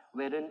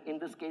 wherein in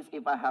this case,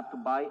 if I have to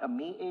buy a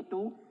Mi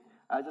A2,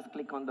 I just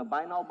click on the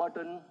Buy Now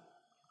button,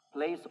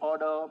 place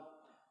order,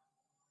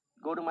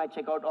 go to my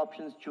checkout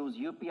options, choose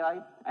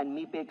UPI, and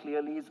MiPay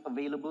clearly is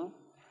available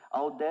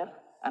out there,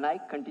 and I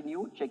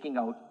continue checking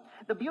out.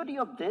 The beauty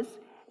of this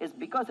is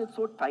because it's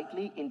so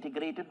tightly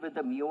integrated with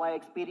the MIUI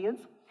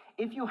experience,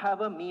 if you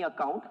have a Mi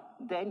account,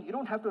 then you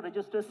don't have to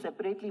register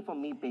separately for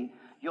MiPay.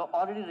 You're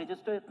already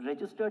registered,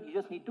 you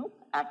just need to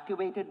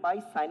activate it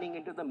by signing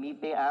into the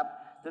MiPay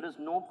app. There is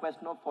no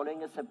question of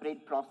following a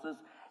separate process,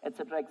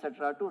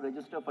 etc., to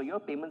register for your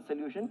payment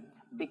solution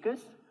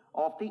because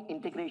of the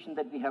integration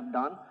that we have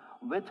done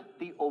with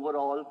the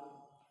overall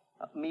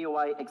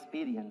MIUI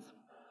experience.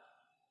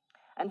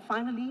 And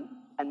finally,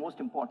 and most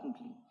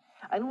importantly,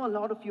 I know a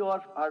lot of you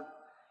are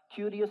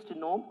curious to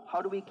know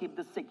how do we keep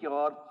this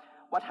secure,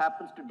 what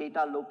happens to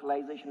data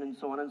localization and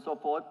so on and so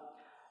forth.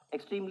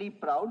 Extremely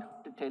proud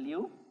to tell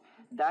you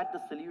that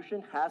the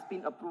solution has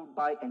been approved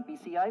by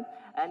NPCI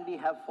and we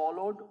have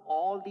followed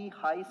all the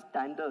high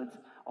standards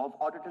of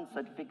audit and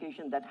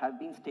certification that have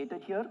been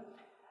stated here.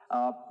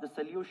 The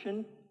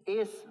solution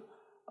is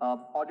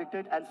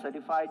audited and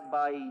certified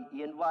by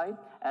ENY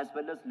as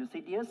well as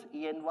Lucidius.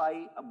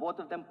 ENY, both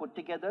of them put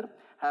together,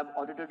 have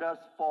audited us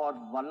for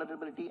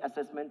vulnerability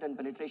assessment and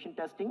penetration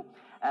testing,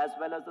 as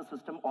well as the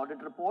system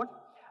audit report,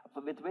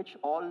 with which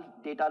all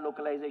data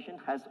localization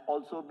has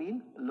also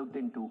been looked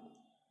into.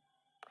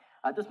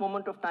 At this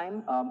moment of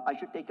time, I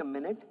should take a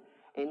minute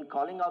in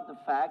calling out the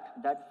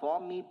fact that for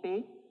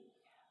MePay,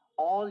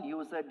 all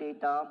user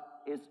data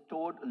is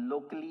stored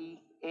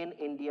locally in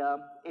India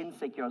in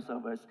secure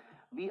servers.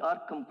 We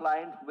are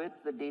compliant with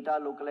the data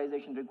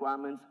localization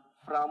requirements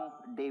from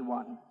day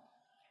one.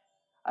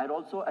 I'd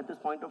also, at this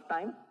point of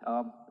time,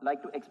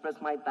 like to express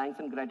my thanks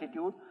and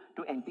gratitude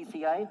to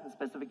NPCI,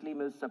 specifically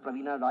Ms.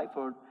 Praveena Rai,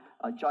 for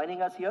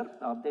joining us here.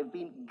 They've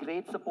been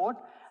great support,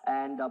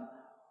 and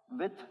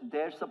with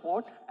their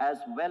support, as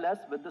well as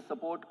with the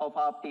support of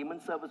our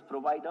payment service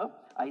provider,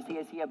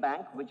 ICICI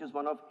Bank, which is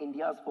one of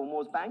India's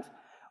foremost banks,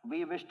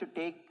 we wish to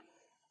take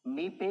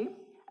MePay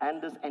and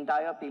this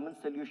entire payment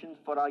solution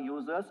for our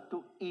users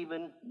to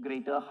even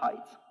greater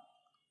heights.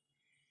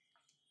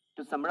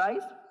 To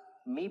summarize,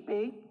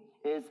 MePay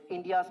is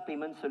India's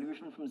payment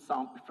solution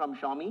from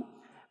Xiaomi,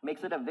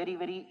 makes it a very,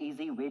 very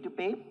easy way to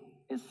pay,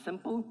 is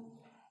simple,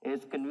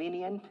 is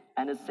convenient,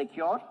 and is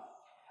secure.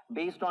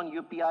 Based on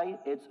UPI,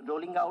 it's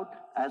rolling out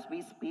as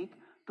we speak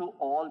to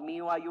all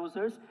MIUI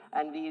users,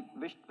 and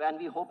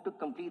we hope to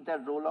complete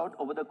that rollout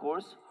over the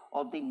course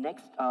of the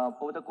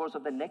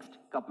next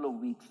couple of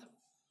weeks.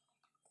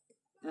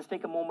 Just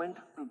take a moment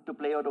to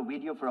play out a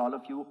video for all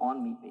of you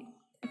on MePay.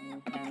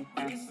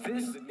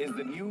 This is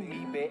the new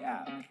MePay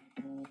app,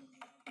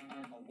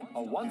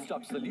 a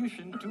one-stop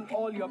solution to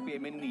all your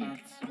payment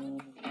needs.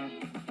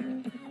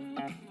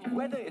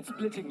 Whether it's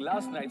splitting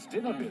last night's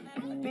dinner bill,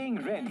 paying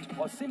rent,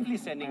 or simply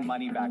sending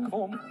money back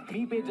home,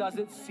 MePay does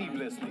it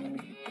seamlessly.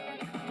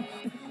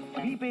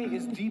 MePay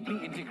is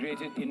deeply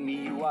integrated in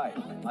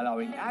MIUI,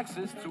 allowing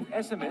access through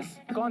SMS,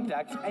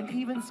 contacts, and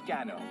even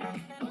scanner.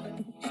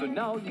 So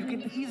now you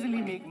can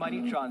easily make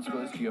money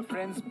transfers to your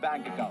friends'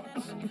 bank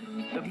accounts.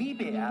 The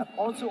MePay app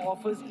also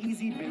offers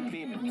easy bill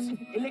payments.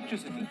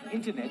 Electricity,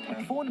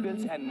 internet, phone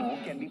bills, and more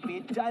can be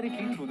paid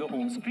directly through the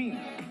home screen.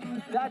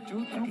 That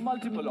too through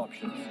multiple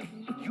options: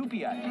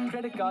 UPI,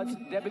 credit cards,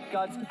 debit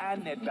cards,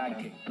 and net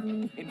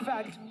banking. In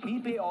fact,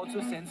 MePay also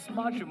sends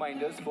smart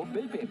reminders for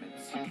bill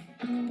payments.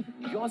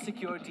 Your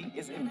security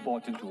is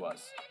important to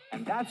us,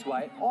 and that's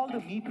why all the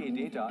MePay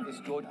data is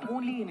stored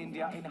only in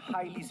India in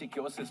highly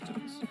secure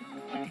systems.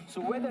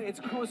 So whether it's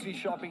grocery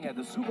shopping at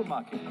the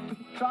supermarket,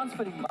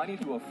 transferring money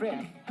to a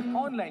friend,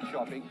 online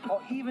shopping,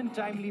 or even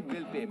timely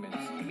bill payments,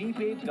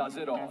 MePay does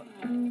it all.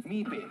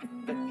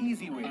 MePay, the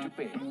easy way to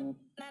pay.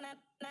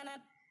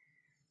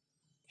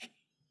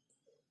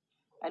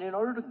 And in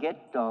order to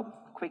get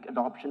quick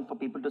adoption for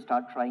people to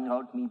start trying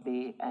out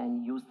MePay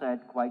and use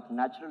that quite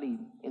naturally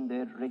in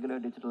their regular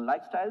digital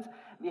lifestyles,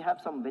 we have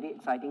some very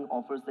exciting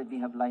offers that we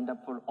have lined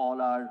up for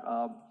all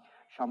our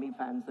Xiaomi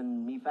fans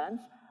and Mi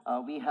fans.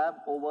 We have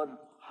over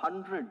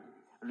 100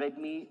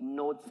 Redmi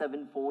Note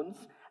 7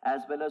 phones,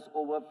 as well as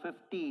over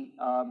 50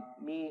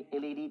 Mi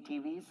LED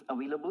TVs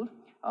available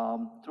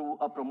through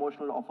a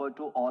promotional offer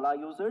to all our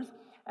users,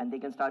 and they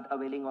can start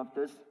availing of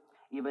this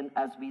even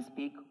as we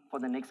speak for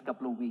the next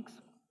couple of weeks.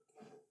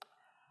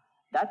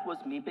 That was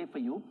MePay for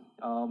you.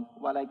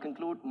 While I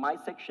conclude my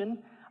section,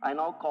 I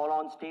now call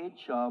on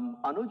stage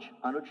Anuj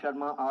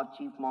Sharma, our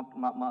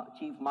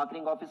Chief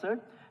Marketing Officer,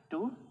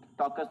 to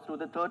talk us through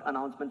the third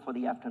announcement for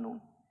the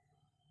afternoon.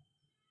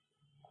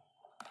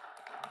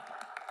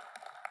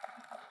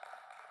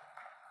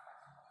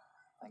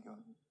 Thank you.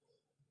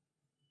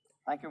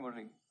 Thank you,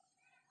 Murli.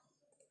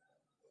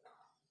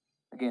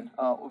 Again,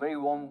 a very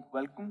warm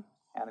welcome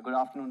and a good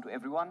afternoon to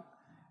everyone,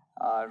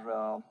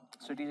 our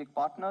strategic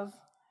partners,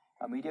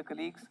 our media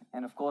colleagues,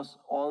 and of course,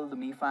 all the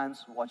Mi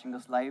fans watching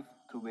us live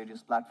through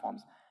various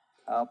platforms.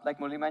 Like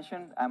Murli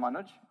mentioned, I'm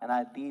Anuj, and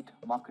I lead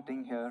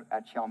marketing here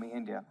at Xiaomi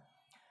India.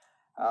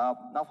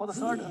 Now for the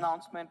third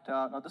announcement,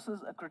 now this is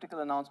a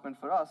critical announcement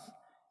for us,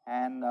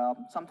 and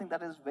something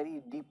that is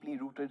very deeply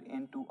rooted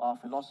into our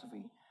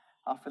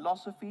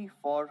philosophy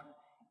for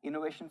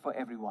innovation for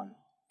everyone.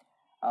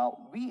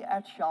 We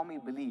at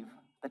Xiaomi believe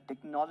that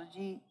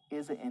technology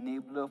is an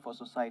enabler for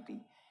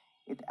society.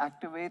 It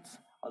activates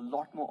a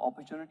lot more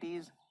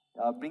opportunities,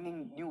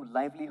 bringing new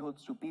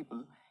livelihoods to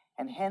people,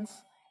 and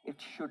hence it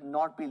should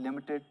not be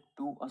limited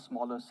to a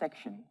smaller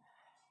section.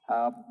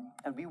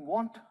 And we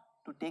want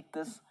to take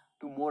this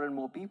to more and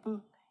more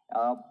people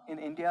in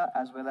India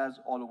as well as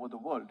all over the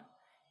world.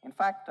 In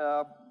fact,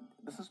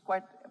 this is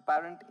quite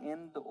apparent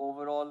in the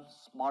overall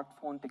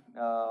smartphone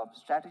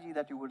strategy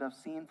that you would have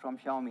seen from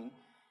Xiaomi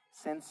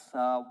since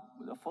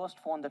the first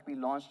phone that we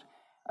launched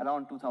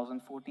around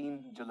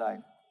 2014 July.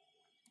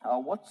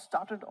 What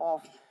started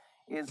off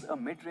is a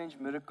mid-range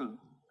miracle,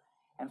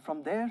 and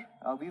from there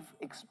we've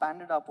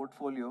expanded our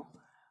portfolio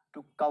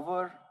to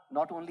cover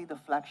not only the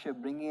flagship,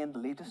 bringing in the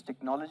latest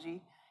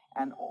technology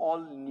and all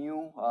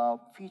new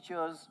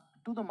features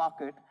to the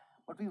market,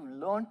 but we've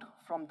learned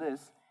from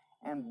this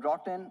and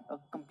brought in a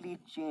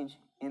complete change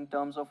in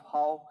terms of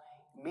how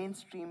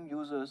mainstream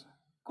users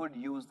could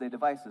use their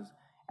devices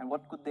and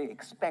what could they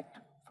expect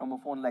from a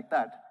phone like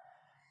that.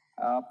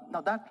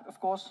 Now that, of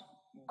course,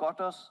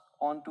 got us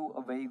onto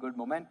a very good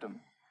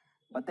momentum.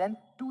 But then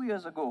 2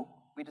 years ago,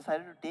 we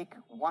decided to take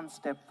one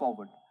step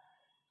forward.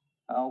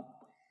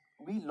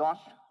 We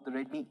launched the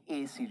Redmi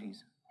A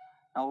series.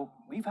 Now,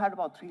 we've had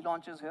about 3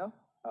 launches here,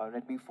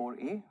 Redmi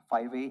 4A,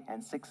 5A,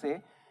 and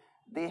 6A.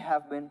 They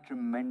have been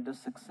tremendous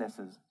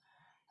successes,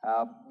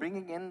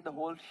 bringing in the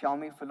whole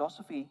Xiaomi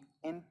philosophy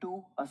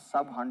into a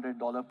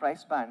sub-$100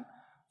 price band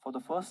for the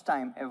first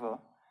time ever.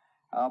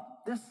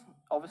 This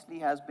obviously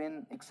has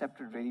been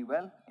accepted really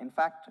well. In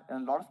fact, in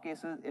a lot of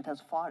cases, it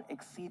has far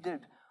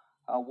exceeded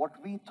what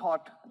we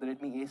thought the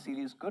Redmi A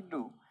series could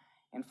do.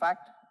 In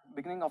fact,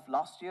 beginning of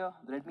last year,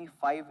 the Redmi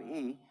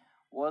 5A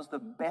was the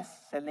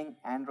best-selling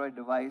Android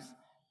device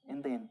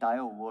in the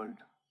entire world.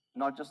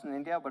 Not just in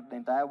India, but the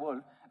entire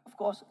world. Of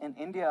course, in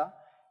India,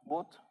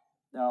 both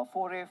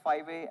 4A,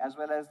 5A, as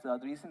well as the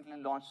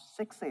recently launched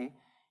 6A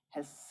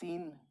has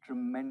seen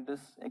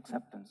tremendous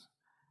acceptance.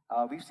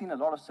 We've seen a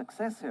lot of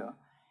success here,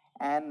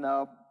 and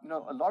a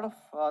lot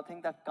of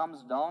thing that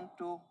comes down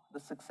to the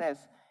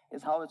success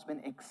is how it's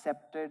been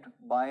accepted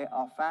by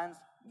our fans,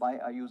 by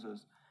our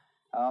users.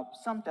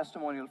 Some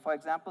testimonial, for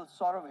example,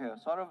 Saurav here.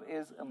 Saurav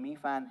is a Mi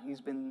fan.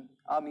 He's been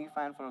a Mi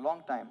fan for a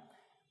long time,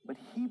 but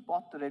he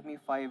bought the Redmi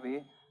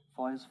 5A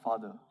for his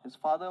father. His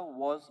father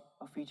was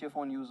a feature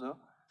phone user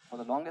for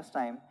the longest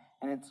time,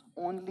 and it's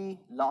only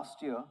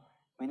last year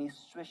when he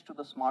switched to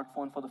the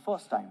smartphone for the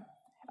first time.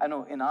 I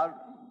know in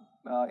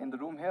the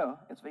room here,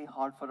 it's very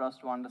hard for us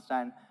to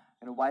understand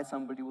why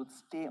somebody would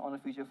stay on a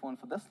feature phone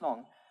for this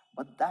long,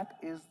 but that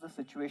is the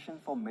situation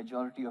for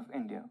majority of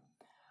India.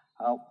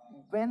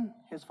 When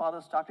his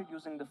father started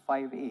using the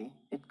 5A,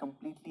 it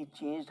completely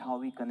changed how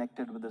he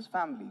connected with his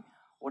family,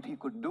 what he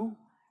could do,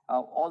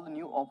 all the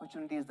new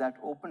opportunities that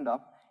opened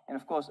up, and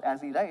of course,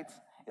 as he writes,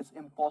 it's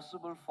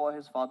impossible for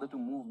his father to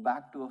move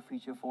back to a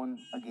feature phone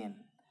again.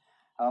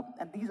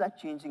 And these are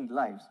changing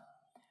lives.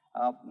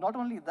 Not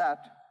only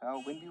that,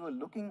 when we were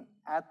looking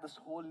at this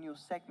whole new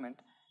segment,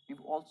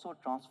 we've also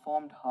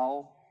transformed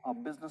how our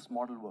business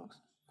model works.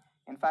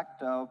 In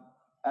fact,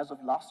 as of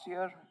last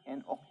year,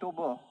 in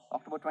October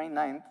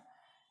 29th,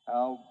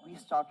 we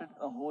started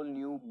a whole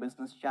new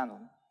business channel.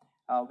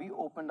 We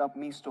opened up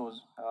Mi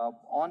Stores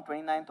on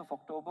 29th of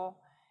October.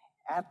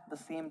 At the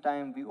same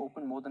time, we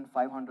opened more than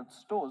 500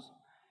 stores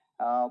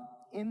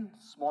in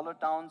smaller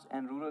towns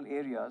and rural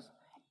areas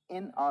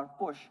in our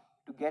push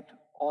to get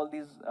all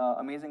these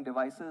amazing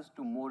devices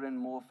to more and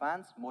more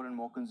fans, more and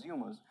more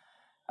consumers.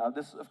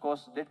 This, of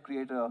course, did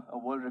create a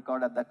world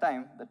record at that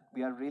time that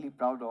we are really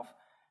proud of,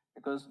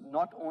 because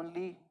not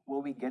only were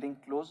we getting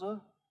closer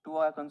to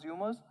our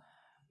consumers,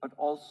 but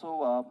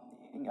also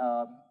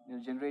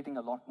generating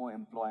a lot more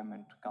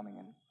employment coming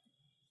in.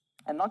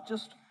 And not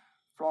just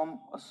from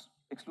an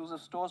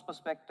exclusive stores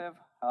perspective,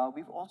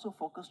 we've also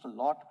focused a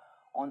lot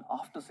on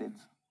after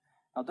sales.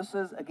 Now, this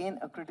is, again,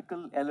 a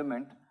critical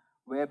element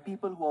where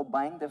people who are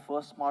buying their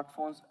first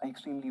smartphones are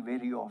extremely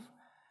wary of.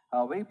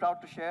 Very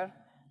proud to share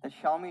that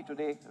Xiaomi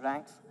today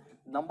ranks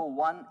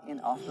 #1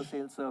 in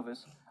after-sales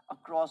service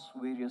across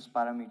various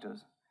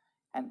parameters.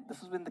 And this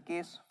has been the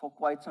case for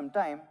quite some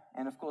time,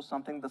 and of course,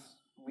 something that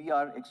we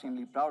are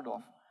extremely proud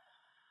of.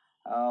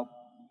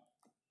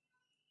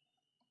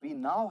 We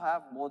now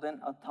have more than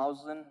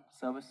 1,000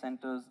 service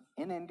centers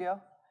in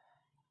India,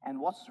 and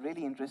what's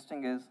really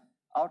interesting is,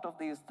 out of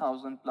these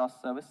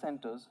 1,000+ service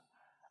centers,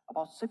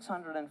 about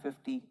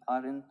 650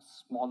 are in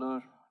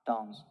smaller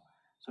towns.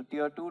 So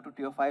tier 2 to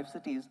tier 5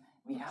 cities,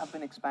 we have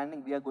been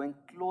expanding. We are going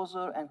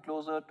closer and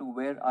closer to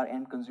where our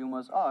end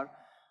consumers are,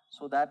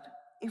 so that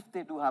if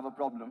they do have a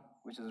problem,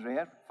 which is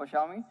rare for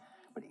Xiaomi,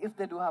 but if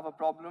they do have a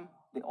problem,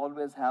 they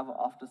always have an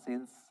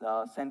after-sales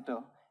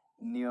center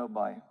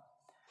nearby.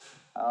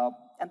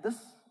 And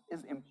this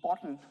is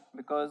important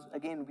because,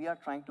 again, we are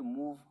trying to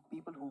move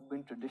people who've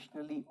been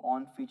traditionally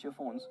on feature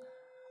phones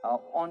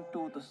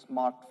onto the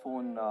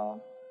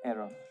smartphone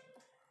era.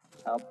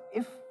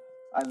 If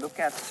I look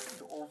at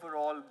the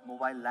overall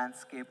mobile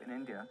landscape in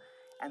India,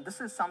 and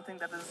this is something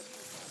that is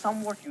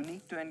somewhat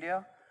unique to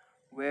India,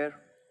 where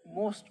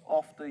most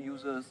of the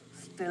users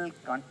still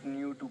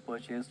continue to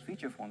purchase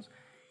feature phones.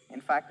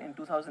 In fact, in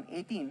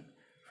 2018,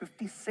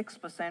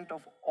 56%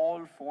 of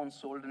all phones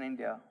sold in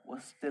India were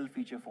still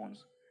feature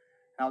phones.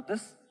 Now,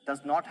 this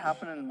does not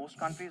happen in most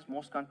countries.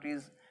 Most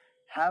countries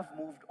have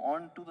moved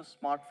on to the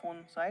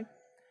smartphone side,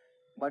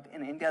 but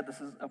in India,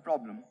 this is a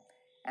problem.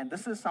 And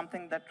this is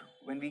something that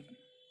when we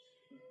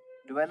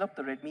developed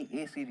the Redmi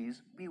A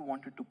series, we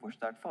wanted to push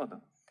that further.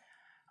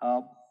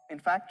 In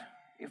fact,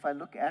 if I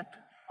look at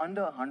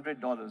under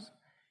 $100,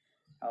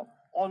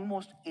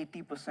 almost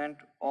 80%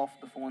 of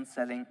the phones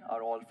selling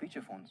are all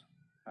feature phones,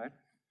 right?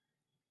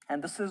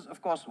 And this is,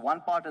 of course,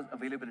 one part is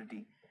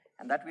availability,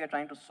 and that we are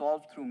trying to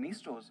solve through Mi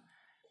Stores.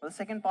 But the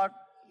second part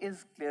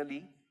is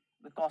clearly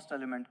the cost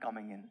element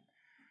coming in.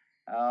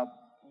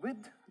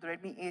 With the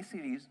Redmi A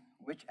series,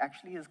 which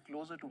actually is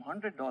closer to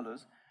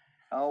 $100,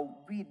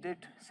 we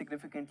did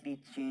significantly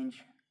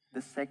change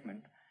this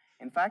segment.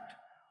 In fact,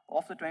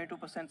 of the 22%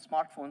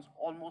 smartphones,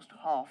 almost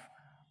half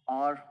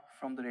are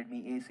from the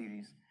Redmi A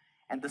series.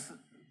 And this is,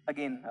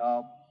 again,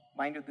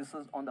 mind you, this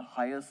is on the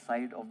higher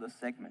side of the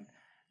segment.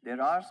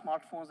 There are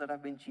smartphones that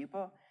have been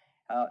cheaper.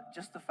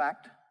 Just the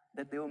fact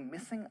that they were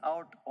missing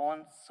out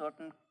on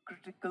certain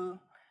critical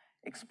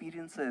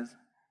experiences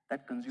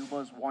that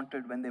consumers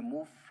wanted when they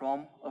moved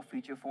from a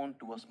feature phone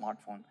to a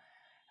smartphone.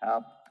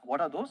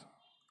 What are those?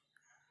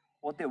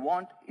 What they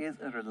want is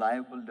a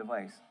reliable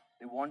device.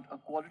 They want a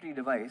quality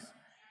device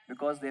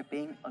because they're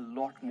paying a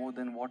lot more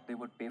than what they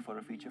would pay for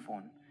a feature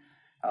phone.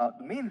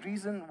 The main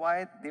reason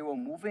why they were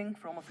moving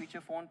from a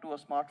feature phone to a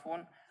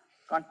smartphone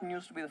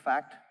continues to be the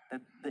fact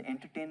that the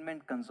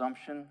entertainment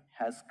consumption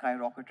has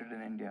skyrocketed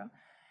in India.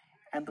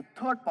 And the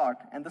third part,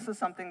 and this is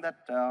something that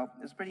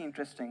is pretty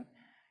interesting,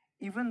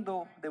 even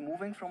though they're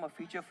moving from a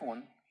feature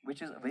phone,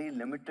 which is a very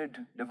limited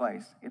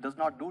device, it does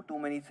not do too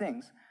many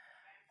things,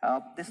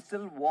 they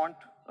still want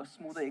a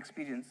smoother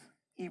experience,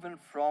 even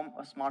from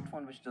a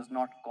smartphone which does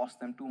not cost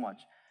them too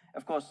much.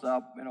 Of course,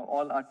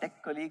 all our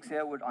tech colleagues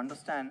here would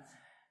understand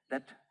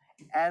that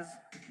as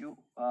you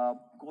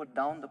go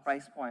down the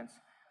price points,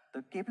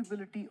 the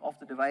capability of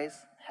the device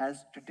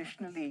has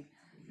traditionally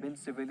been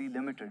severely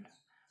limited.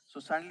 So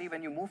suddenly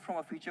when you move from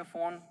a feature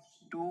phone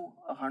to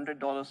a $100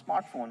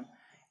 smartphone,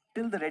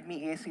 till the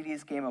Redmi A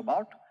series came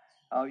about,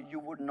 you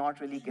would not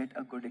really get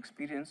a good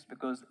experience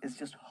because it's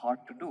just hard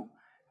to do.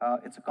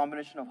 It's a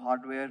combination of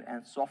hardware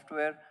and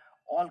software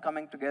all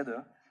coming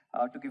together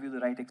to give you the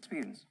right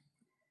experience.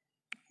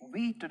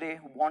 We today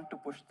want to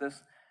push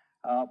this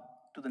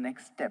to the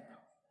next step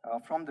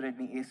from the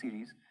Redmi A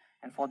series.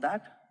 And for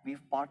that,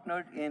 we've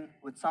partnered in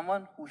with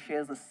someone who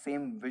shares the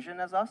same vision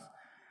as us,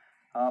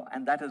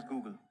 and that is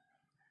Google.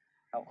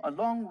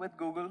 Along with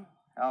Google,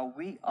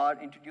 we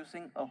are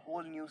introducing a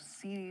whole new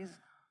series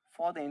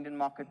for the Indian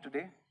market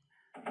today,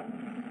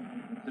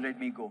 the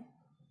Redmi Go.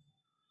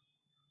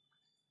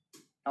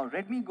 Now,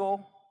 Redmi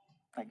Go,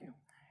 thank you.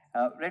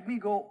 Redmi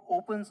Go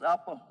opens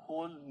up a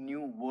whole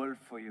new world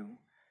for you.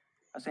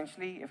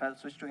 Essentially, if I'll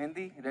switch to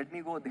Hindi,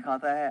 Redmi Go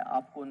dikhata hai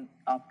aapko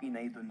aapki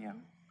nayi dunya.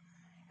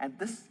 And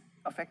this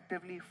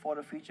effectively for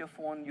a feature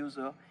phone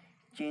user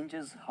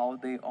changes how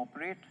they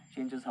operate,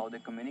 changes how they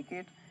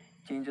communicate,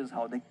 changes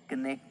how they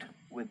connect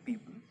with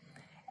people.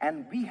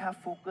 And we have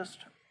focused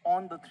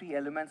on the three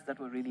elements that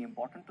were really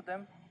important to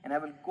them, and I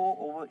will go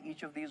over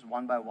each of these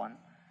one by one.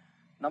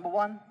 Number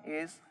one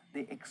is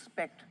they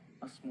expect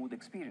a smooth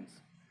experience.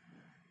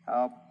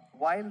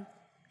 While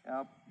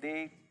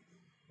they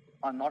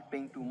are not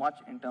paying too much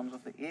in terms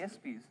of the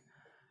ASPs,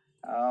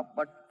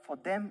 but for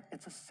them,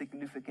 it's a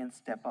significant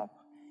step up.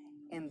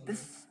 In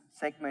this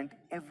segment,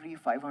 every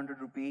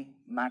 500 rupee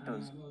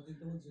matters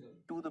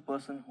to the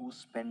person who's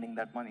spending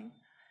that money.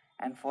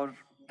 And for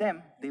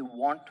them, they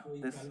want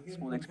this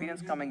smooth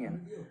experience coming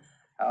in.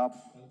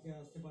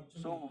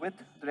 So with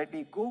the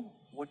Redmi Go,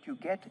 what you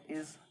get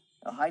is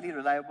a highly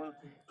reliable,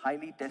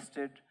 highly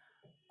tested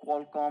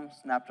Qualcomm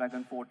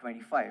Snapdragon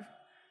 425.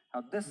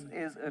 Now this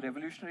is a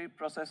revolutionary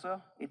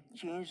processor. It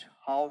changed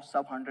how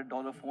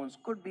sub-$100 phones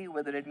could be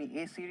with the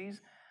Redmi A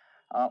series.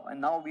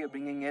 And now we are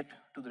bringing it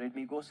to the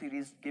Redmi Go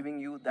series, giving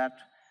you that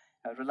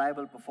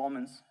reliable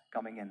performance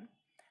coming in.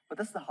 But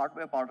that's the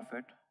hardware part of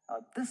it.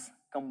 This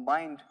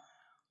combined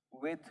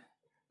with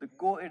the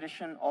Go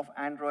edition of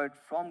Android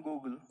from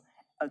Google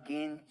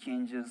again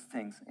changes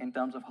things in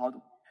terms of how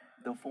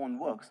the phone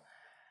works.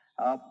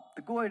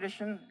 The Go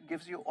edition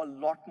gives you a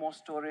lot more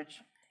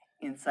storage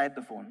inside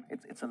the phone.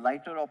 It's a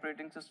lighter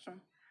operating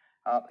system.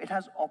 It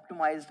has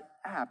optimized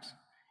apps.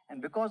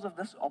 And because of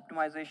this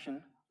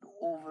optimization, the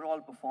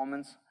overall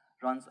performance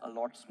runs a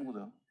lot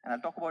smoother. And I'll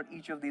talk about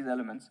each of these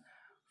elements.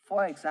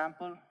 For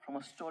example, from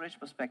a storage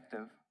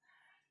perspective,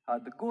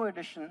 the Go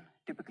edition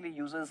typically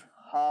uses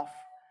half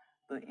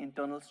the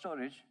internal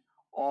storage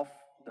of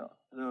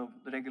the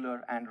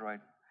regular Android.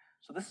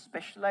 So this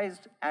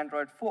specialized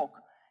Android fork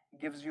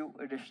gives you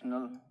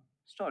additional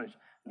storage.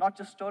 Not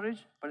just storage,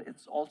 but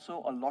it's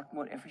also a lot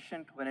more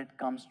efficient when it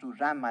comes to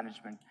RAM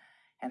management.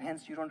 And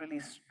hence, you don't really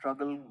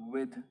struggle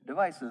with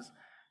devices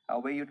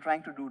where you're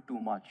trying to do too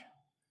much.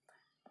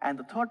 And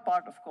the third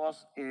part, of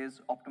course, is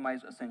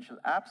optimize essential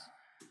apps.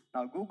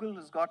 Now, Google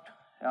has got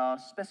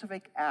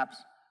specific apps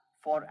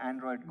for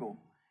Android Go,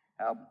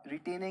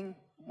 retaining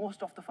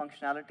most of the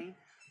functionality,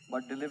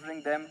 but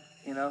delivering them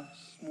in a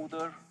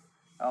smoother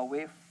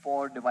way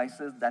for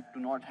devices that do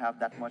not have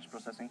that much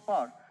processing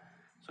power.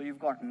 So you've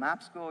got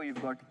Maps Go,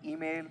 you've got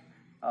email,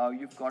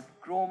 you've got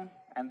Chrome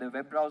and the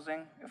web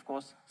browsing, of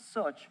course,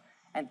 search,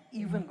 and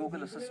even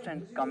Google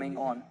Assistant coming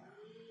on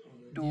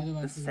to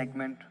this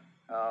segment,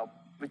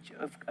 which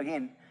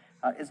again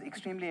is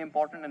extremely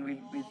important, and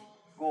we'll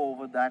go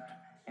over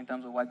that in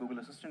terms of why Google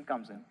Assistant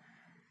comes in.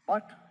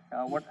 But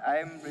what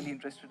I'm really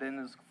interested in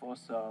is, of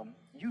course,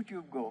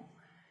 YouTube Go.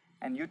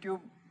 And YouTube,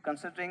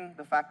 considering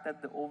the fact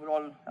that the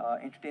overall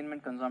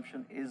entertainment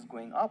consumption is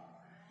going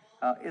up,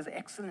 is an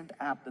excellent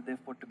app that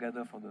they've put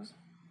together for this.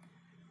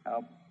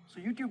 So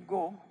YouTube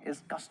Go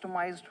is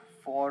customized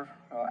for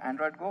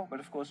Android Go, but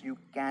of course you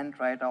can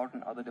try it out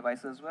on other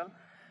devices as well.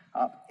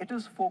 It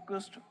is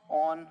focused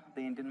on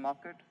the Indian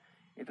market.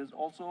 It is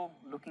also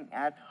looking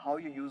at how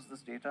you use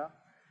this data.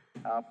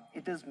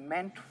 It is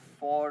meant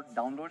for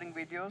downloading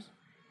videos,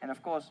 and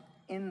of course,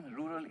 in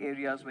rural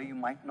areas where you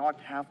might not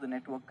have the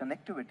network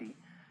connectivity,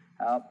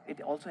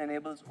 it also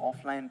enables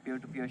offline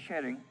peer-to-peer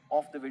sharing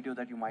of the video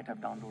that you might have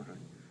downloaded.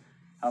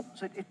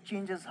 So it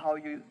changes how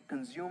you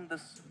consume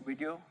this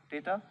video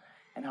data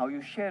and how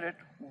you share it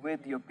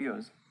with your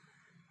peers.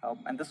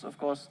 And this, of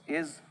course,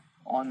 is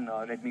on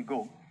Redmi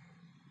Go.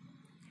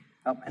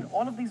 And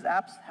all of these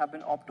apps have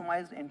been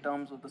optimized in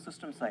terms of the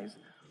system size.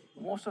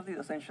 Most of these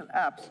essential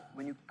apps,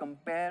 when you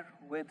compare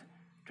with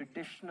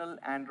traditional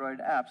Android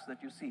apps that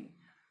you see,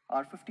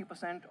 are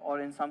 50% or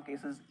in some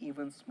cases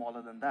even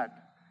smaller than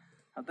that.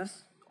 Now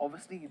this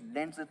obviously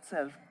lends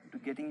itself to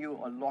getting you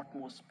a lot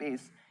more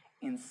space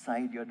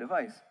inside your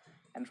device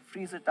and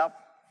frees it up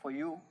for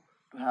you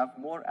to have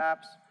more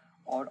apps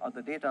or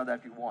other data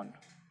that you want.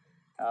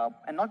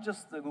 And not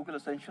just the Google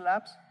Essential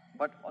apps,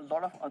 but a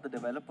lot of other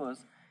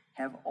developers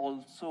have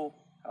also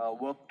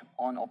worked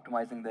on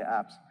optimizing their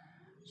apps.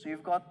 So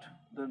you've got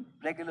the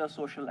regular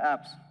social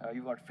apps.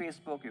 You've got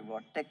Facebook, you've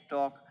got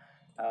TikTok,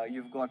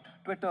 you've got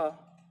Twitter,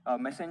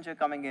 Messenger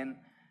coming in.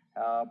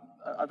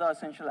 Other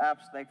essential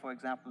apps like, for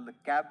example, the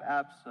cab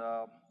apps,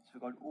 so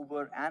we've got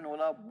Uber and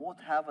Ola, both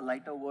have a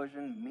lighter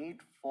version made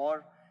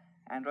for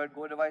Android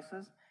Go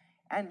devices.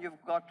 And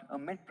you've got a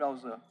Mint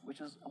browser,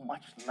 which is a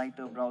much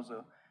lighter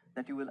browser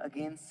that you will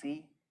again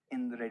see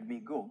in the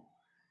Redmi Go.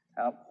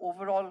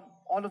 Overall,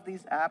 all of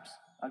these apps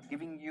are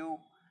giving you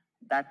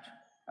that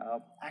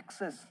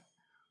access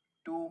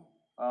to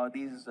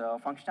these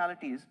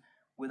functionalities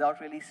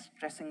without really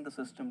stressing the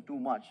system too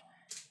much.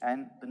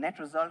 And the net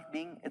result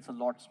being it's a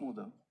lot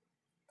smoother.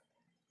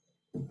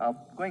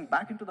 Going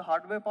back into the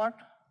hardware part,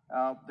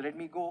 the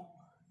Redmi Go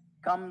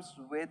comes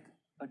with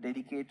a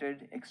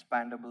dedicated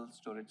expandable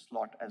storage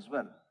slot as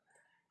well.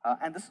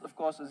 And this, of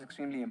course, is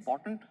extremely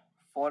important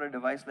for a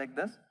device like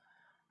this.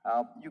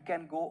 You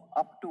can go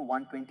up to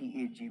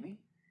 128 GB,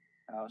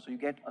 so you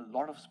get a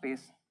lot of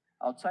space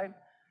outside,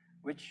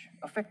 which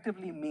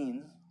effectively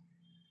means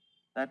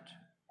that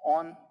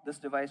on this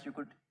device you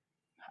could,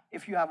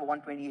 if you have a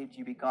 128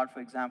 GB card, for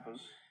example,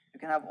 you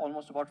can have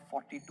almost about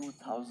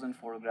 42,000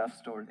 photographs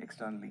stored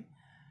externally.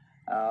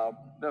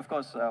 But of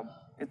course,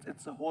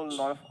 it's a whole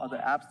lot of other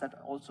apps that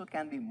also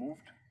can be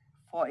moved.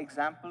 For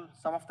example,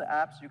 some of the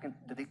apps you can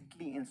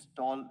directly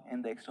install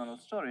in the external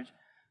storage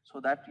so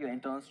that your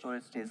internal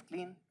storage stays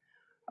clean.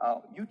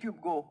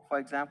 YouTube Go, for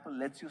example,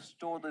 lets you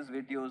store those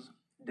videos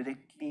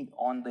directly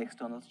on the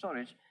external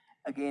storage,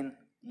 again,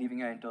 leaving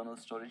your internal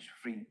storage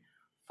free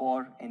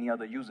for any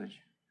other usage.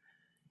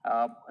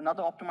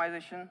 Another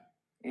optimization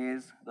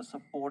is the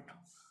support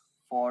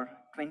for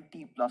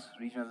 20+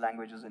 regional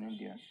languages in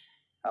India.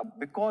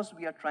 Because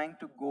we are trying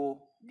to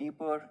go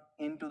deeper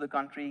into the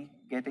country,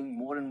 getting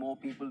more and more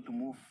people to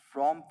move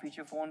from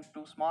feature phone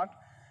to smart,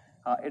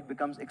 it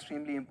becomes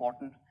extremely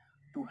important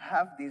to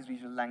have these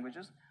regional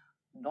languages,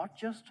 not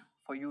just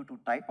for you to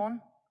type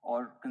on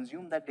or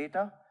consume that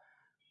data,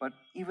 but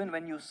even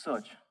when you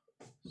search.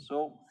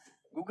 So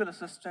Google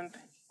Assistant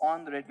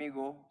on the Redmi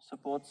Go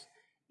supports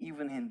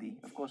even Hindi.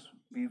 Of course,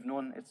 we've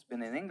known it's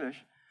been in English,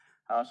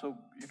 so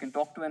you can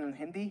talk to it in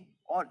Hindi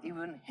or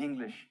even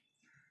English.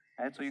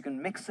 Right? So you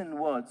can mix in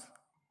words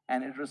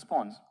and it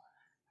responds.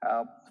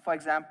 For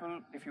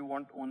example, if you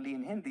want only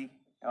in Hindi,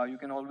 you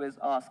can always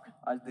ask,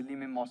 "Aaj Delhi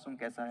mein mausam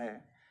kaisa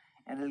hai?"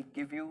 and it'll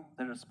give you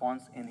the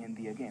response in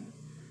Hindi again.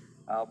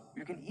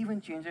 You can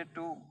even change it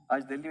to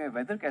 "Aaj Delhi mein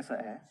weather kaisa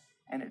hai?"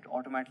 and it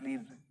automatically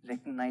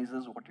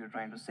recognizes what you're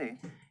trying to say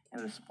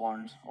and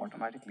responds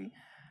automatically.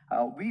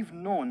 We've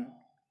known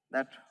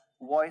that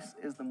voice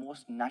is the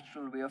most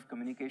natural way of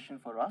communication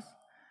for us,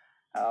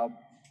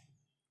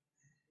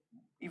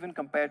 even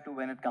compared to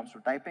when it comes to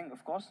typing,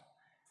 of course.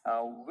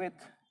 With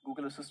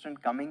Google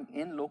Assistant coming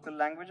in local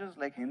languages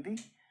like Hindi,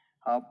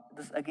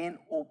 this again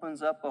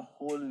opens up a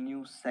whole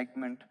new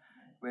segment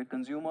where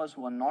consumers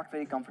who are not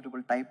very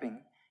comfortable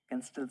typing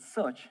can still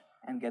search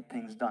and get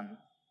things done.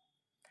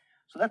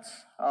 So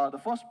that's the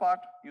first part.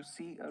 You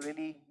see a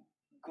really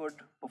good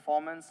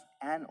performance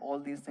and all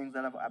these things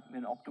that have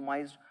been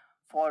optimized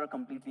for a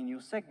completely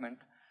new segment.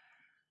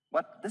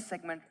 But this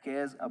segment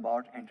cares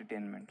about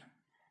entertainment.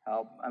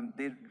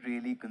 They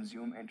really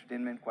consume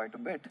entertainment quite a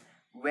bit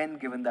when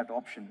given that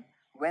option.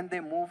 When they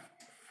move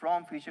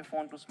from feature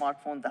phone to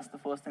smartphone, that's the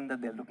first thing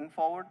that they're looking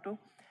forward to.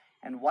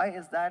 And why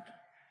is that?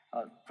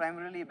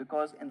 Primarily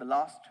because in the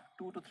last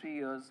 2 to 3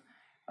 years,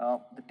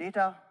 the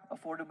data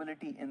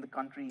affordability in the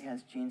country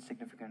has changed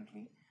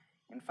significantly.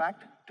 In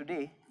fact,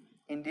 today,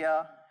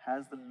 India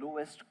has the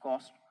lowest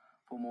cost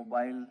for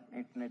mobile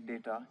internet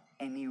data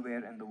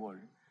anywhere in the world.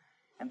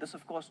 And this,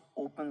 of course,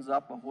 opens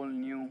up a whole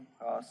new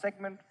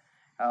segment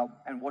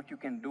and what you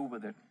can do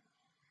with it.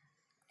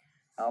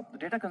 The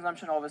data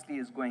consumption obviously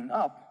is going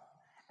up,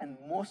 and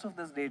most of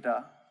this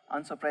data,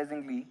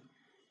 unsurprisingly,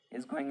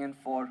 is going in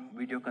for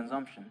video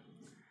consumption.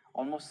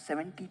 Almost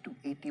 70 to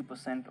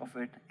 80% of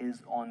it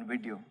is on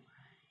video.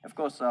 Of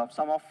course,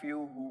 some of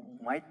you who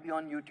might be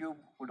on YouTube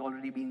would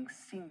already be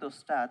seeing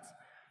those stats,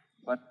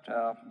 but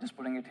just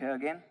putting it here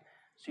again.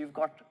 So you've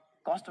got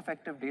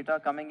cost-effective data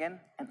coming in,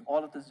 and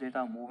all of this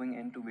data moving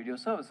into video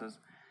services.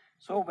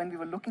 So when we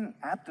were looking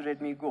at the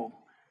Redmi Go,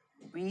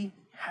 we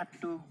had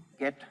to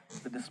get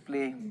the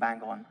display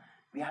bang on.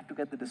 We had to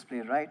get the display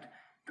right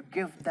to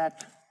give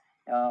that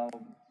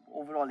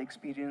overall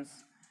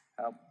experience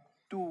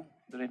to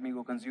the Redmi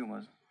Go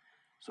consumers.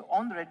 So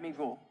on the Redmi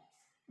Go,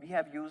 we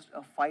have used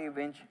a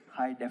 5-inch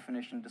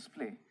high-definition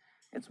display.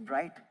 It's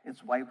bright,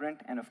 it's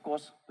vibrant, and of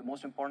course, the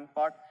most important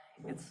part,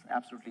 it's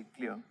absolutely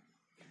clear.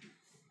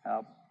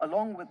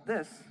 Along with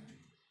this,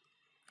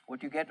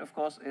 what you get, of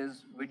course,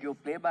 is video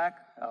playback.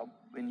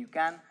 When you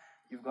can,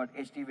 you've got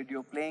HD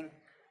video playing,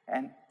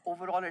 and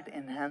overall, it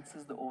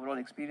enhances the overall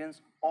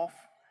experience of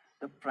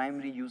the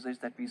primary usage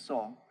that we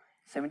saw.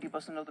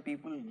 70% of the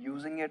people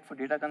using it for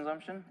data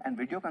consumption and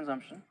video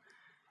consumption,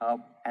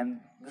 and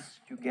this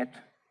you get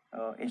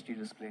HD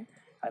display.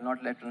 I'll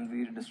not let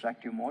Ranveer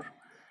distract you more.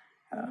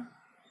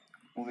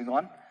 Moving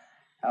on.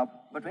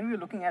 But when we're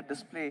looking at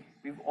display,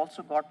 we've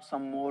also got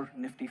some more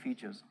nifty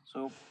features.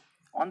 So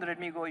on the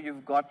Redmi Go,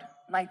 you've got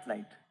night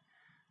light.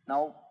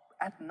 Now,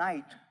 at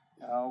night,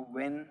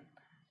 when,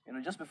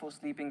 just before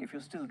sleeping, if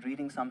you're still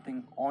reading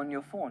something on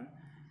your phone,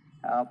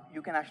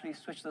 you can actually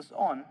switch this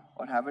on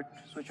or have it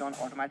switch on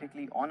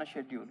automatically on a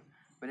schedule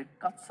where it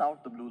cuts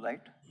out the blue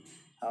light,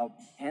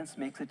 hence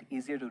makes it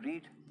easier to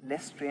read,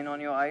 less strain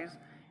on your eyes,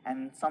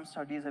 and some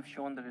studies have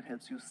shown that it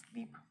helps you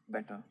sleep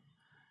better.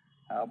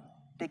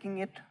 Taking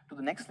it to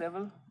the next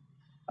level,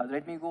 the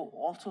Redmi Go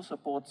also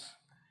supports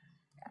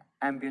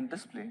ambient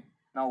display.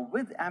 Now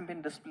with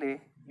ambient display,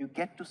 you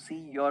get to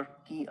see your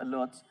key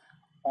alerts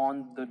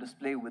on the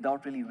display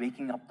without really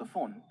waking up the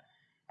phone.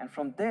 And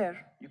from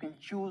there, you can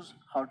choose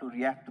how to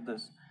react to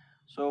this.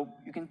 So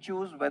you can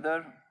choose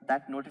whether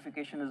that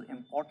notification is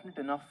important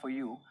enough for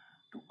you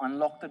to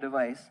unlock the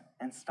device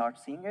and start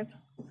seeing it,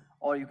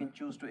 or you can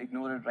choose to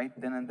ignore it right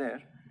then and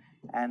there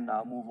and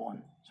move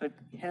on. So it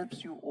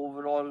helps you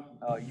overall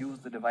use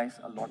the device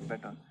a lot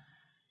better.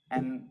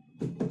 And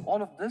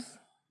all of this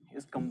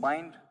is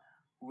combined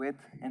with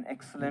an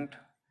excellent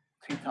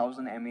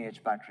 3000 mAh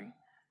battery.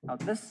 Now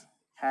this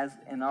has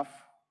enough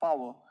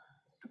power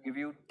to give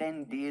you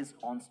 10 days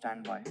on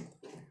standby,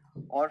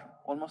 or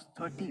almost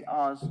 30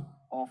 hours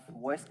of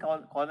voice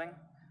calling,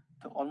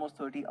 to almost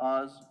 30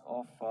 hours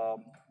of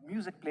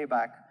music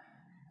playback.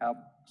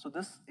 So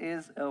this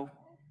is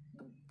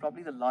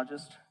probably the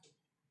largest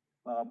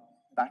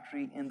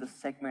battery in the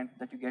segment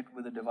that you get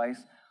with a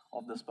device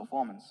of this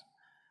performance.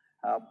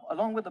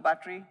 Along with the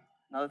battery,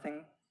 another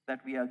thing that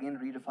we are again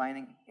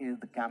redefining is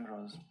the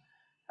cameras.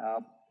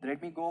 The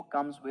Redmi Go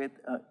comes with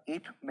an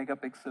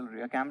 8-megapixel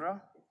rear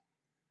camera,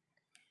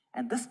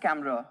 and this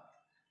camera,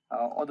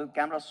 or the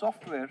camera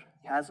software,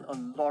 has a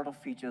lot of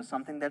features,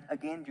 something that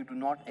again you do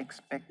not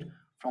expect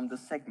from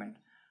this segment.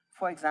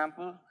 For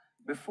example,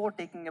 before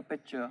taking a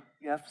picture,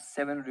 you have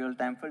 7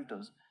 real-time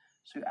filters.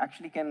 So you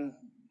actually can,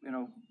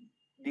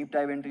 deep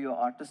dive into your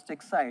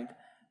artistic side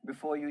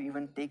before you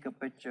even take a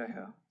picture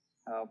here.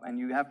 And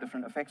you have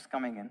different effects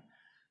coming in.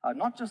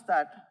 Not just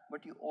that,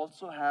 but you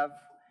also have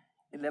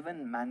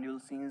 11 manual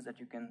scenes that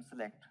you can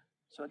select.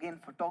 So again,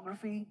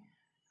 photography,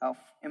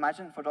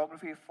 imagine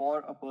photography for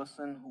a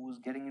person who's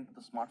getting into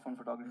the smartphone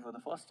photography for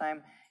the first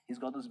time. He's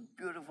got this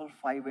beautiful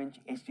 5-inch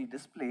HD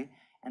display,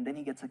 and then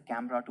he gets a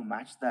camera to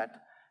match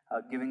that,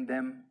 giving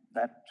them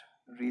that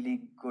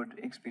really good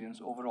experience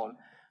overall.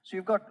 So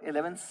you've got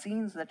 11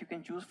 scenes that you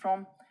can choose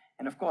from,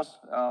 and of course,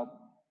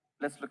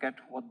 let's look at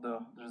what the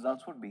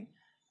results would be.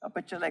 A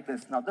picture like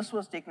this. Now, this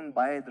was taken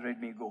by the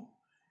Redmi Go.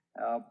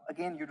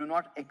 Again, you do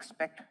not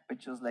expect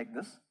pictures like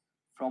this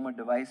from a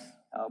device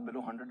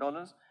below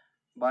 $100,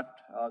 but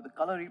the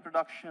color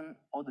reproduction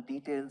or the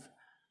details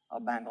are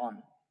bang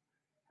on.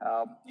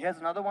 Here's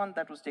another one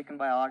that was taken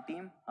by our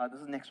team.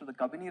 This is next to the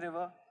Kabini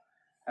River.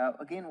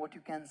 Again, what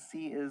you can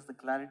see is the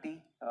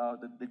clarity,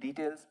 the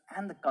details,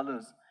 and the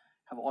colors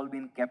have all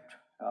been kept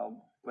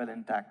well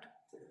intact.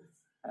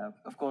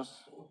 Of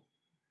course,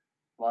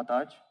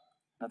 Vataj,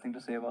 nothing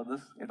to say about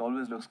this. It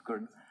always looks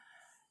good.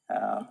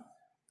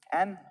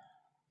 And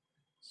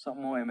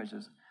some more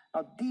images.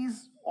 Now,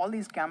 all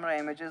these camera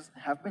images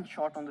have been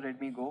shot on the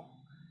Redmi Go,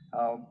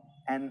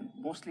 and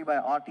mostly by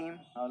our team.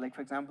 Like,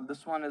 for example,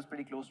 this one is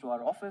pretty close to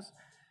our office.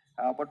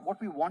 But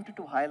what we wanted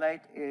to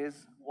highlight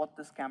is what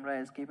this camera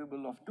is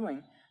capable of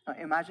doing. Now,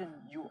 imagine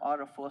you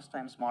are a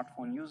first-time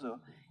smartphone user,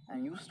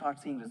 and you start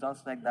seeing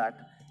results like that.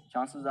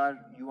 Chances are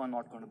you are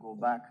not going to go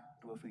back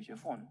to a feature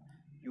phone.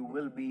 You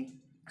will be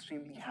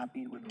extremely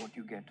happy with what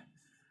you get.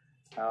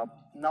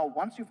 Now,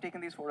 once you've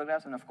taken these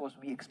photographs, and of course,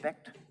 we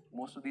expect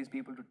most of these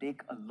people to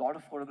take a lot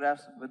of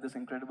photographs with this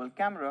incredible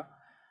camera,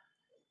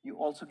 you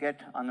also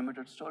get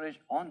unlimited storage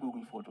on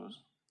Google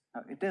Photos.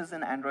 Now, it is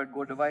an Android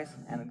Go device,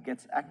 and it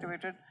gets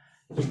activated.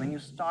 So when you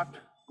start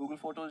Google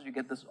Photos, you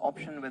get this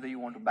option whether you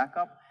want to back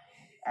up.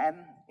 And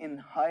in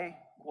high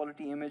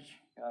quality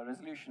image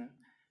resolution,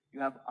 you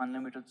have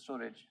unlimited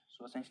storage.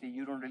 So essentially,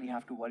 you don't really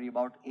have to worry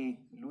about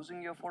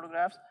losing your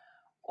photographs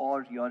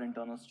or your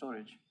internal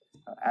storage,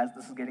 as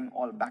this is getting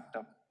all backed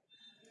up.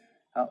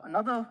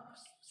 Another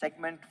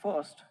segment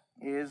first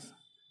is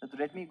that the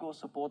Redmi Go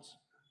supports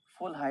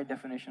full high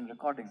definition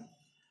recording.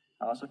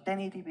 So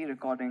 1080p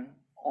recording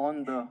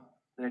on the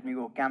Redmi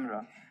Go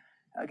camera,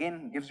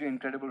 again, gives you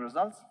incredible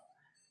results.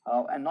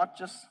 And not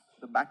just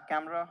the back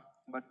camera,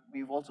 but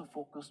we've also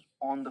focused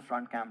on the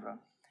front camera.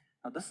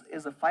 Now this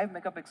is a 5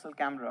 megapixel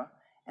camera,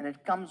 and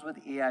it comes with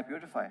AI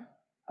Beautify.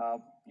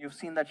 You've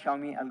seen that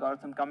Xiaomi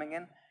algorithm coming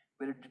in,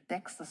 where it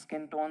detects the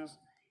skin tones,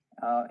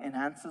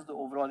 enhances the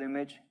overall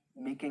image,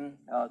 making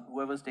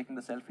whoever's taking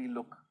the selfie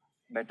look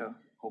better,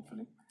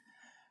 hopefully.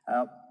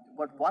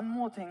 But one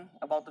more thing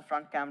about the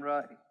front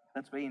camera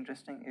that's very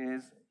interesting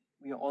is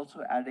we are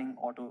also adding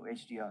auto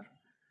HDR.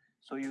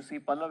 So you see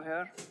Pallav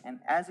here, and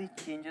as he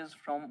changes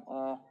from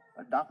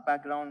a dark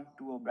background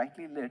to a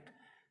brightly lit,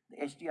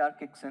 the HDR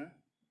kicks in.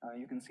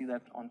 You can see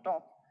that on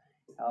top,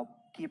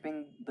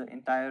 keeping the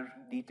entire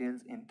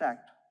details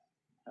intact.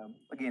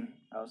 Again,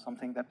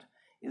 something that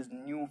is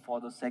new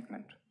for the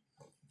segment.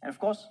 And of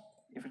course,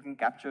 if it can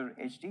capture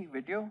HD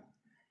video,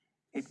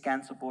 it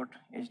can support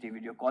HD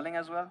video calling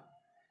as well.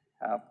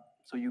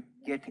 So you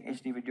get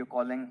HD video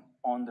calling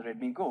on the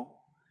Redmi Go,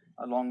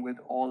 along with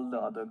all the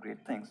other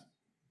great things.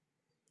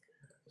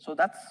 So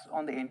that's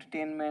on the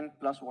entertainment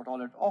plus what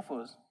all it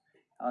offers.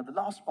 The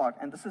last part,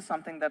 and this is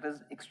something that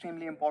is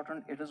extremely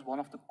important, it is one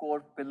of the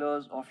core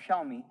pillars of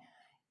Xiaomi,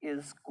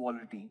 is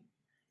quality.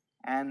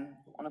 And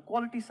on a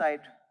quality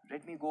side,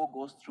 Redmi Go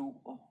goes through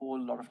a whole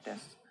lot of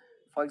tests.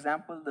 For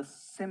example, the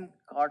SIM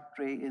card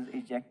tray is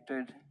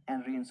ejected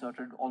and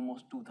reinserted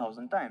almost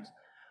 2,000 times.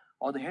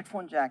 Or the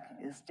headphone jack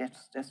is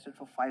tested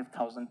for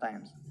 5,000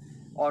 times.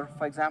 Or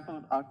for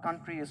example, our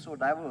country is so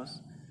diverse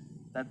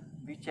that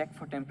we check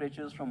for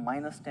temperatures from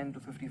 -10 to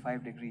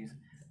 55 degrees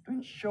to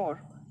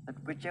ensure that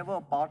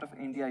whichever part of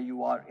India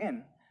you are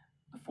in,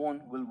 the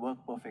phone will work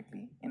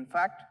perfectly. In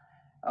fact,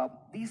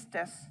 these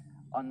tests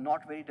are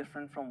not very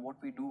different from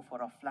what we do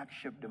for our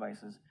flagship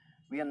devices.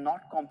 We are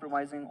not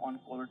compromising on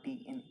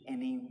quality in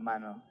any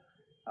manner.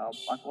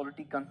 Our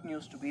quality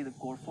continues to be the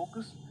core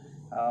focus.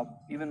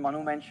 Even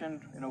Manu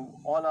mentioned,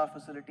 all our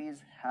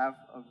facilities have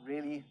a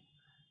really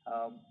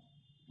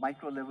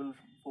micro level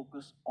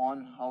focus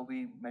on how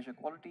we measure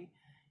quality.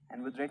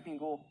 And with Redmi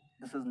Go,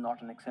 this is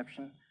not an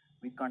exception.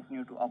 We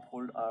continue to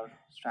uphold our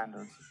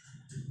standards.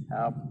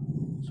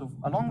 So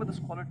along with this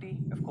quality,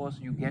 of course,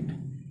 you get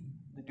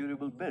the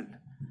durable build.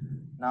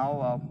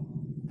 Now,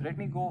 the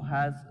Redmi Go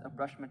has a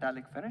brushed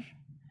metallic finish,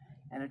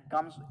 and it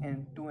comes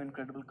in two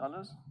incredible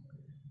colors.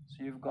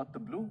 So you've got the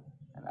blue,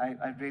 and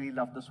I really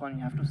love this one.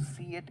 You have to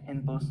see it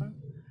in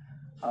person.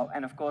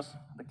 And of course,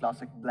 the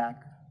classic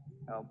black,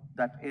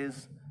 that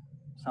is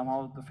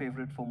somehow the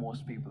favorite for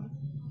most people.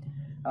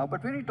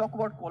 But when we talk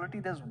about quality,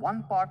 there's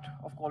one part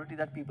of quality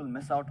that people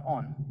miss out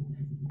on,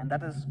 and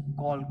that is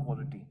call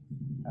quality.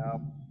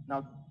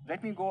 Now,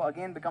 Redmi Go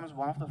again becomes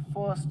one of the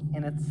first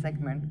in its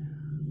segment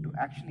to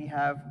actually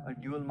have a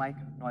dual mic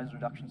noise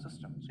reduction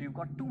system. So you've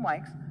got two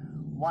mics,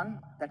 one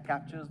that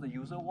captures the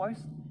user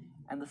voice,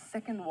 and the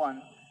second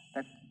one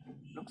that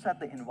looks at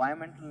the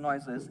environmental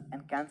noises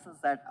and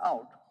cancels that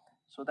out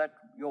so that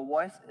your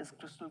voice is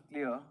crystal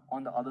clear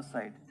on the other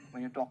side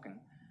when you're talking.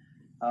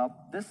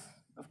 This,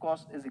 of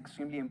course, is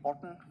extremely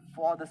important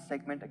for this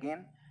segment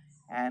again,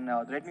 and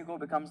the Redmi Go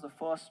becomes the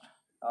first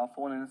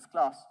phone in its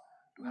class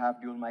to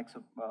have dual mic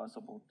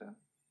support there.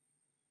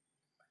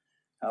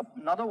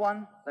 Another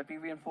one that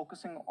we've been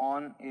focusing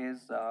on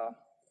is the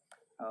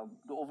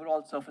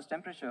overall surface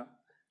temperature.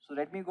 So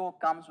Redmi Go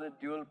comes with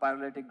dual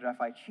pyrolytic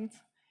graphite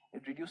sheets.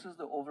 It reduces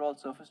the overall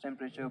surface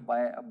temperature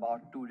by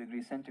about 2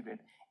 degrees centigrade.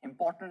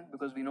 Important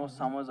because we know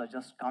summers are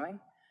just coming,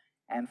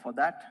 and for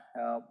that,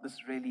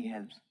 this really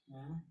helps.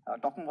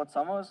 Talking about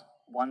summers,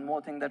 one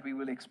more thing that we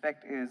will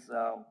expect is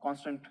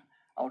constant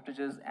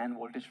outages and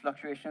voltage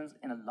fluctuations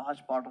in a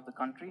large part of the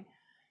country.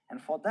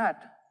 And for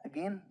that,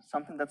 again,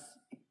 something that's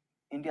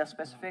India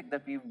specific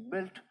that we've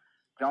built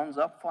grounds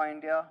up for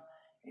India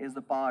is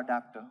the power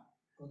adapter.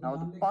 Now,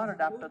 the power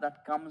adapter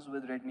that comes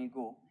with Redmi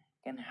Go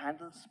can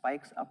handle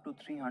spikes up to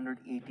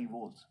 380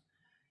 volts.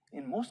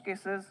 In most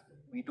cases,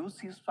 we do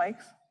see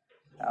spikes.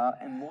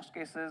 In most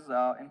cases,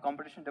 in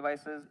competition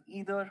devices,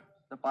 either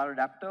the power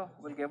adapter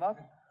will give up,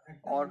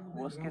 or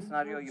worst case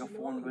scenario, your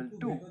phone will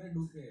too.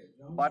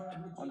 But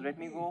on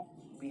Redmi Go,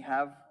 we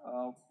have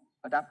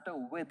adapter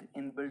with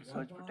inbuilt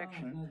surge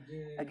protection,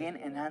 again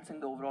enhancing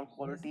the overall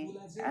quality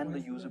and the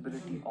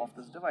usability of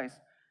this device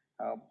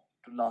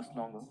to last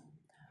longer.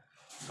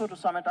 So to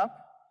sum it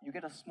up, you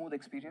get a smooth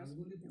experience.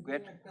 You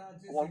get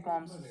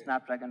Qualcomm's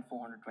Snapdragon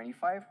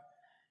 425.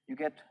 You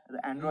get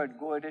the Android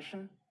Go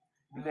edition.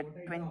 You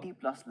get 20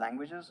 plus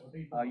languages.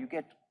 You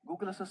get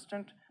Google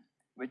Assistant,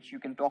 which you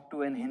can talk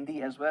to in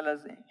Hindi as well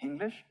as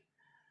English.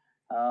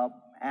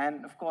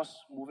 And of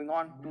course, moving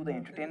on to the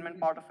entertainment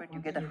part of it, you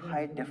get a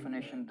high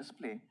definition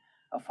display,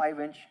 a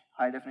 5-inch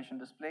high definition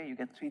display. You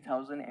get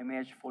 3000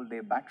 mAh full day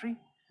battery.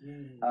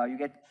 You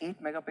get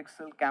 8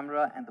 megapixel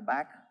camera at the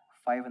back,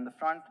 5 in the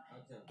front,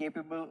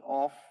 capable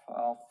of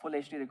full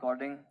HD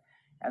recording,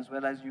 as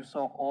well as you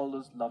saw all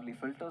those lovely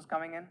filters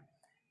coming in.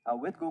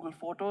 With Google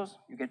Photos,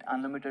 you get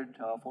unlimited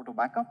photo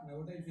backup.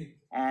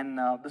 And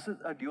this is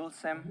a dual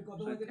SIM,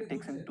 so it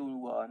takes in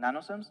 2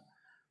 nano SIMs,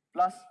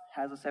 plus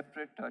has a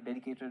separate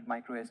dedicated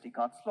micro SD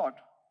card slot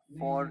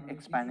for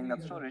expanding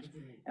that storage.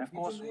 And of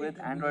course, with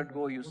Android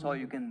Go, you saw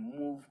you can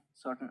move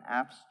certain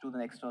apps to the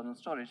external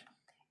storage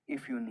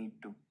if you need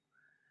to.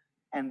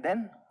 And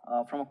then,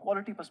 from a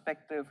quality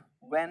perspective,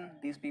 when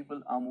these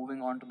people are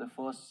moving on to the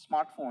first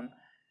smartphone,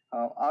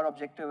 our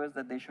objective is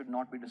that they should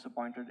not be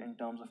disappointed in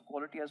terms of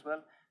quality as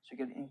well. So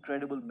you get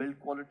incredible build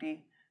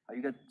quality,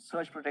 you get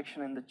surge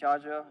protection in the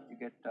charger, you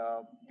get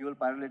dual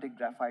pyrolytic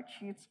graphite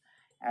sheets,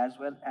 as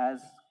well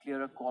as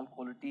clearer call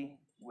quality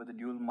with a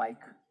dual mic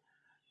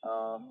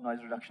noise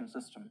reduction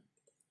system.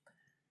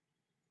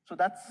 So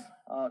that's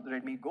the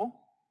Redmi Go.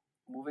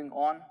 Moving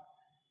on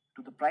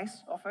to the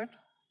price of it.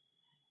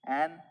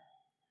 And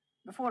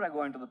before I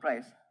go into the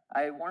price,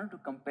 I wanted to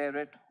compare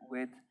it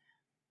with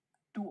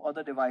 2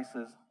 other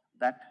devices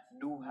that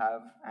do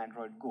have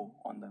Android Go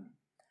on them.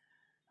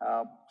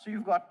 So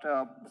you've got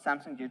the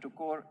Samsung J2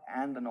 Core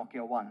and the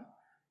Nokia One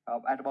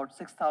at about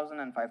 6,000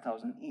 and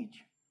 5,000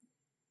 each.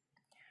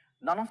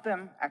 None of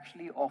them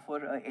actually offer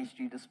a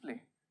HD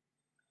display.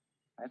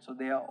 Right? So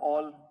they are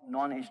all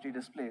non-HD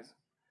displays.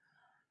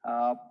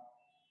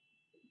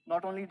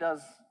 Not only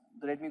does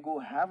the Redmi Go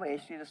have a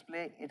HD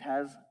display, it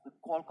has the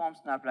Qualcomm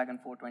Snapdragon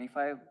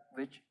 425,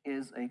 which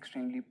is an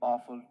extremely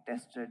powerful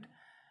tested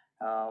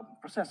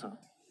processor.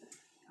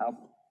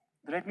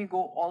 The Redmi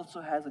Go also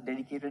has a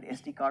dedicated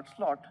SD card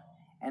slot,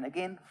 and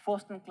again,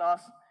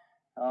 first-in-class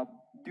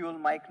dual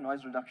mic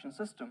noise reduction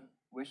system,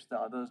 which the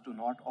others do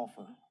not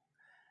offer.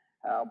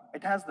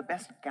 It has the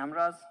best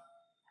cameras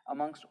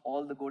amongst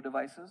all the Go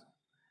devices,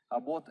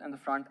 both in the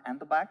front and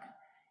the back,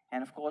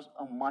 and of course,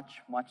 a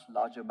much, much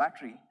larger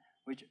battery,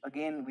 which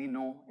again, we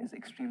know is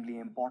extremely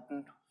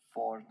important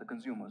for the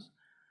consumers.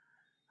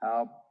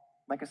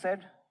 Like I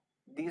said,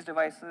 these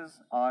devices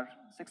are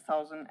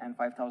 6,000 and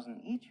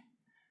 5,000 each.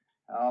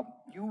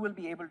 You will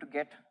be able to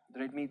get the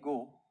Redmi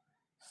Go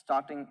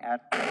starting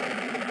at...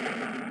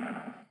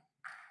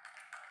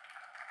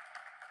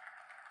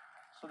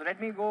 So the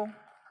Redmi Go,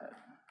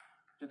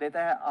 जो देता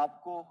है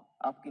आपको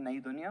आपकी नई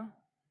दुनिया,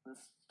 will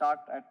start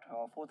at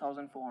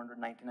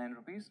 4,499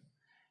 rupees,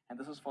 and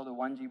this is for the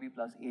 1 GB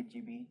plus 8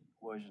 GB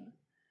version.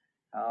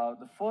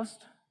 The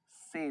first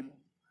sale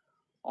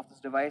of this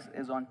device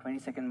is on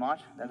 22nd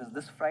March, that is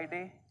this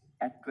Friday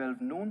at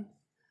 12 noon.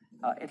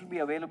 It'll be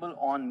available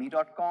on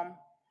me.com,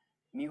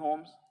 Mi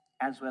Homes,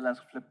 as well as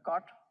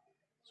Flipkart.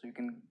 So you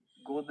can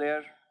go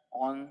there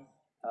on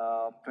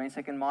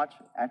 22nd March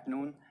at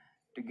noon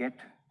to get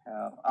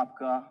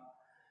आपका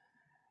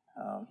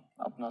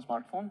अपना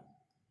smartphone.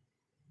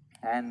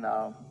 And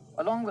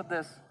along with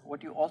this,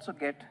 what you also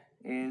get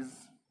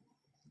is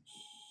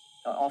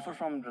an offer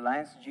from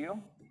Reliance Jio.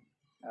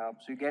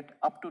 So you get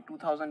up to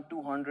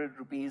 2,200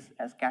 rupees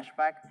as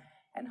cashback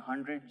and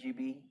 100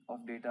 GB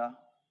of data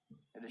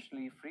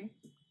additionally free.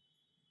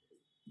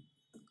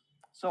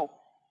 So,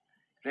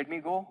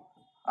 Redmi Go,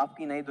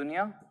 Aapki Nayi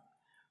Duniya,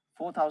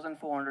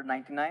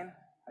 4,499.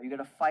 You get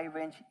a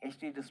 5-inch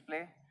HD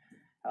display,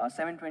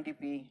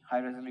 720p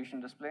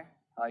high-resolution display.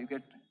 You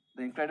get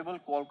the incredible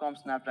Qualcomm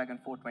Snapdragon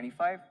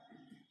 425,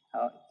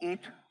 8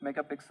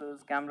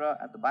 megapixels camera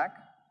at the back,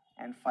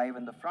 and 5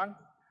 in the front.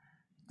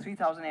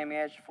 3000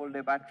 mAh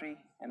full-day battery,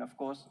 and of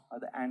course,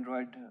 the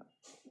Android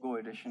Go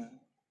edition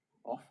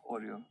of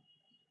Oreo.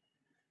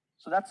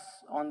 So that's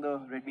on the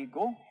Redmi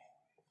Go.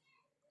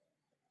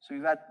 So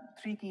we've had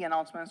 3 key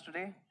announcements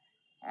today,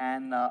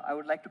 and I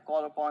would like to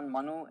call upon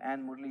Manu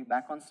and Murli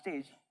back on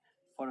stage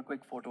for a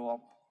quick photo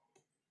op.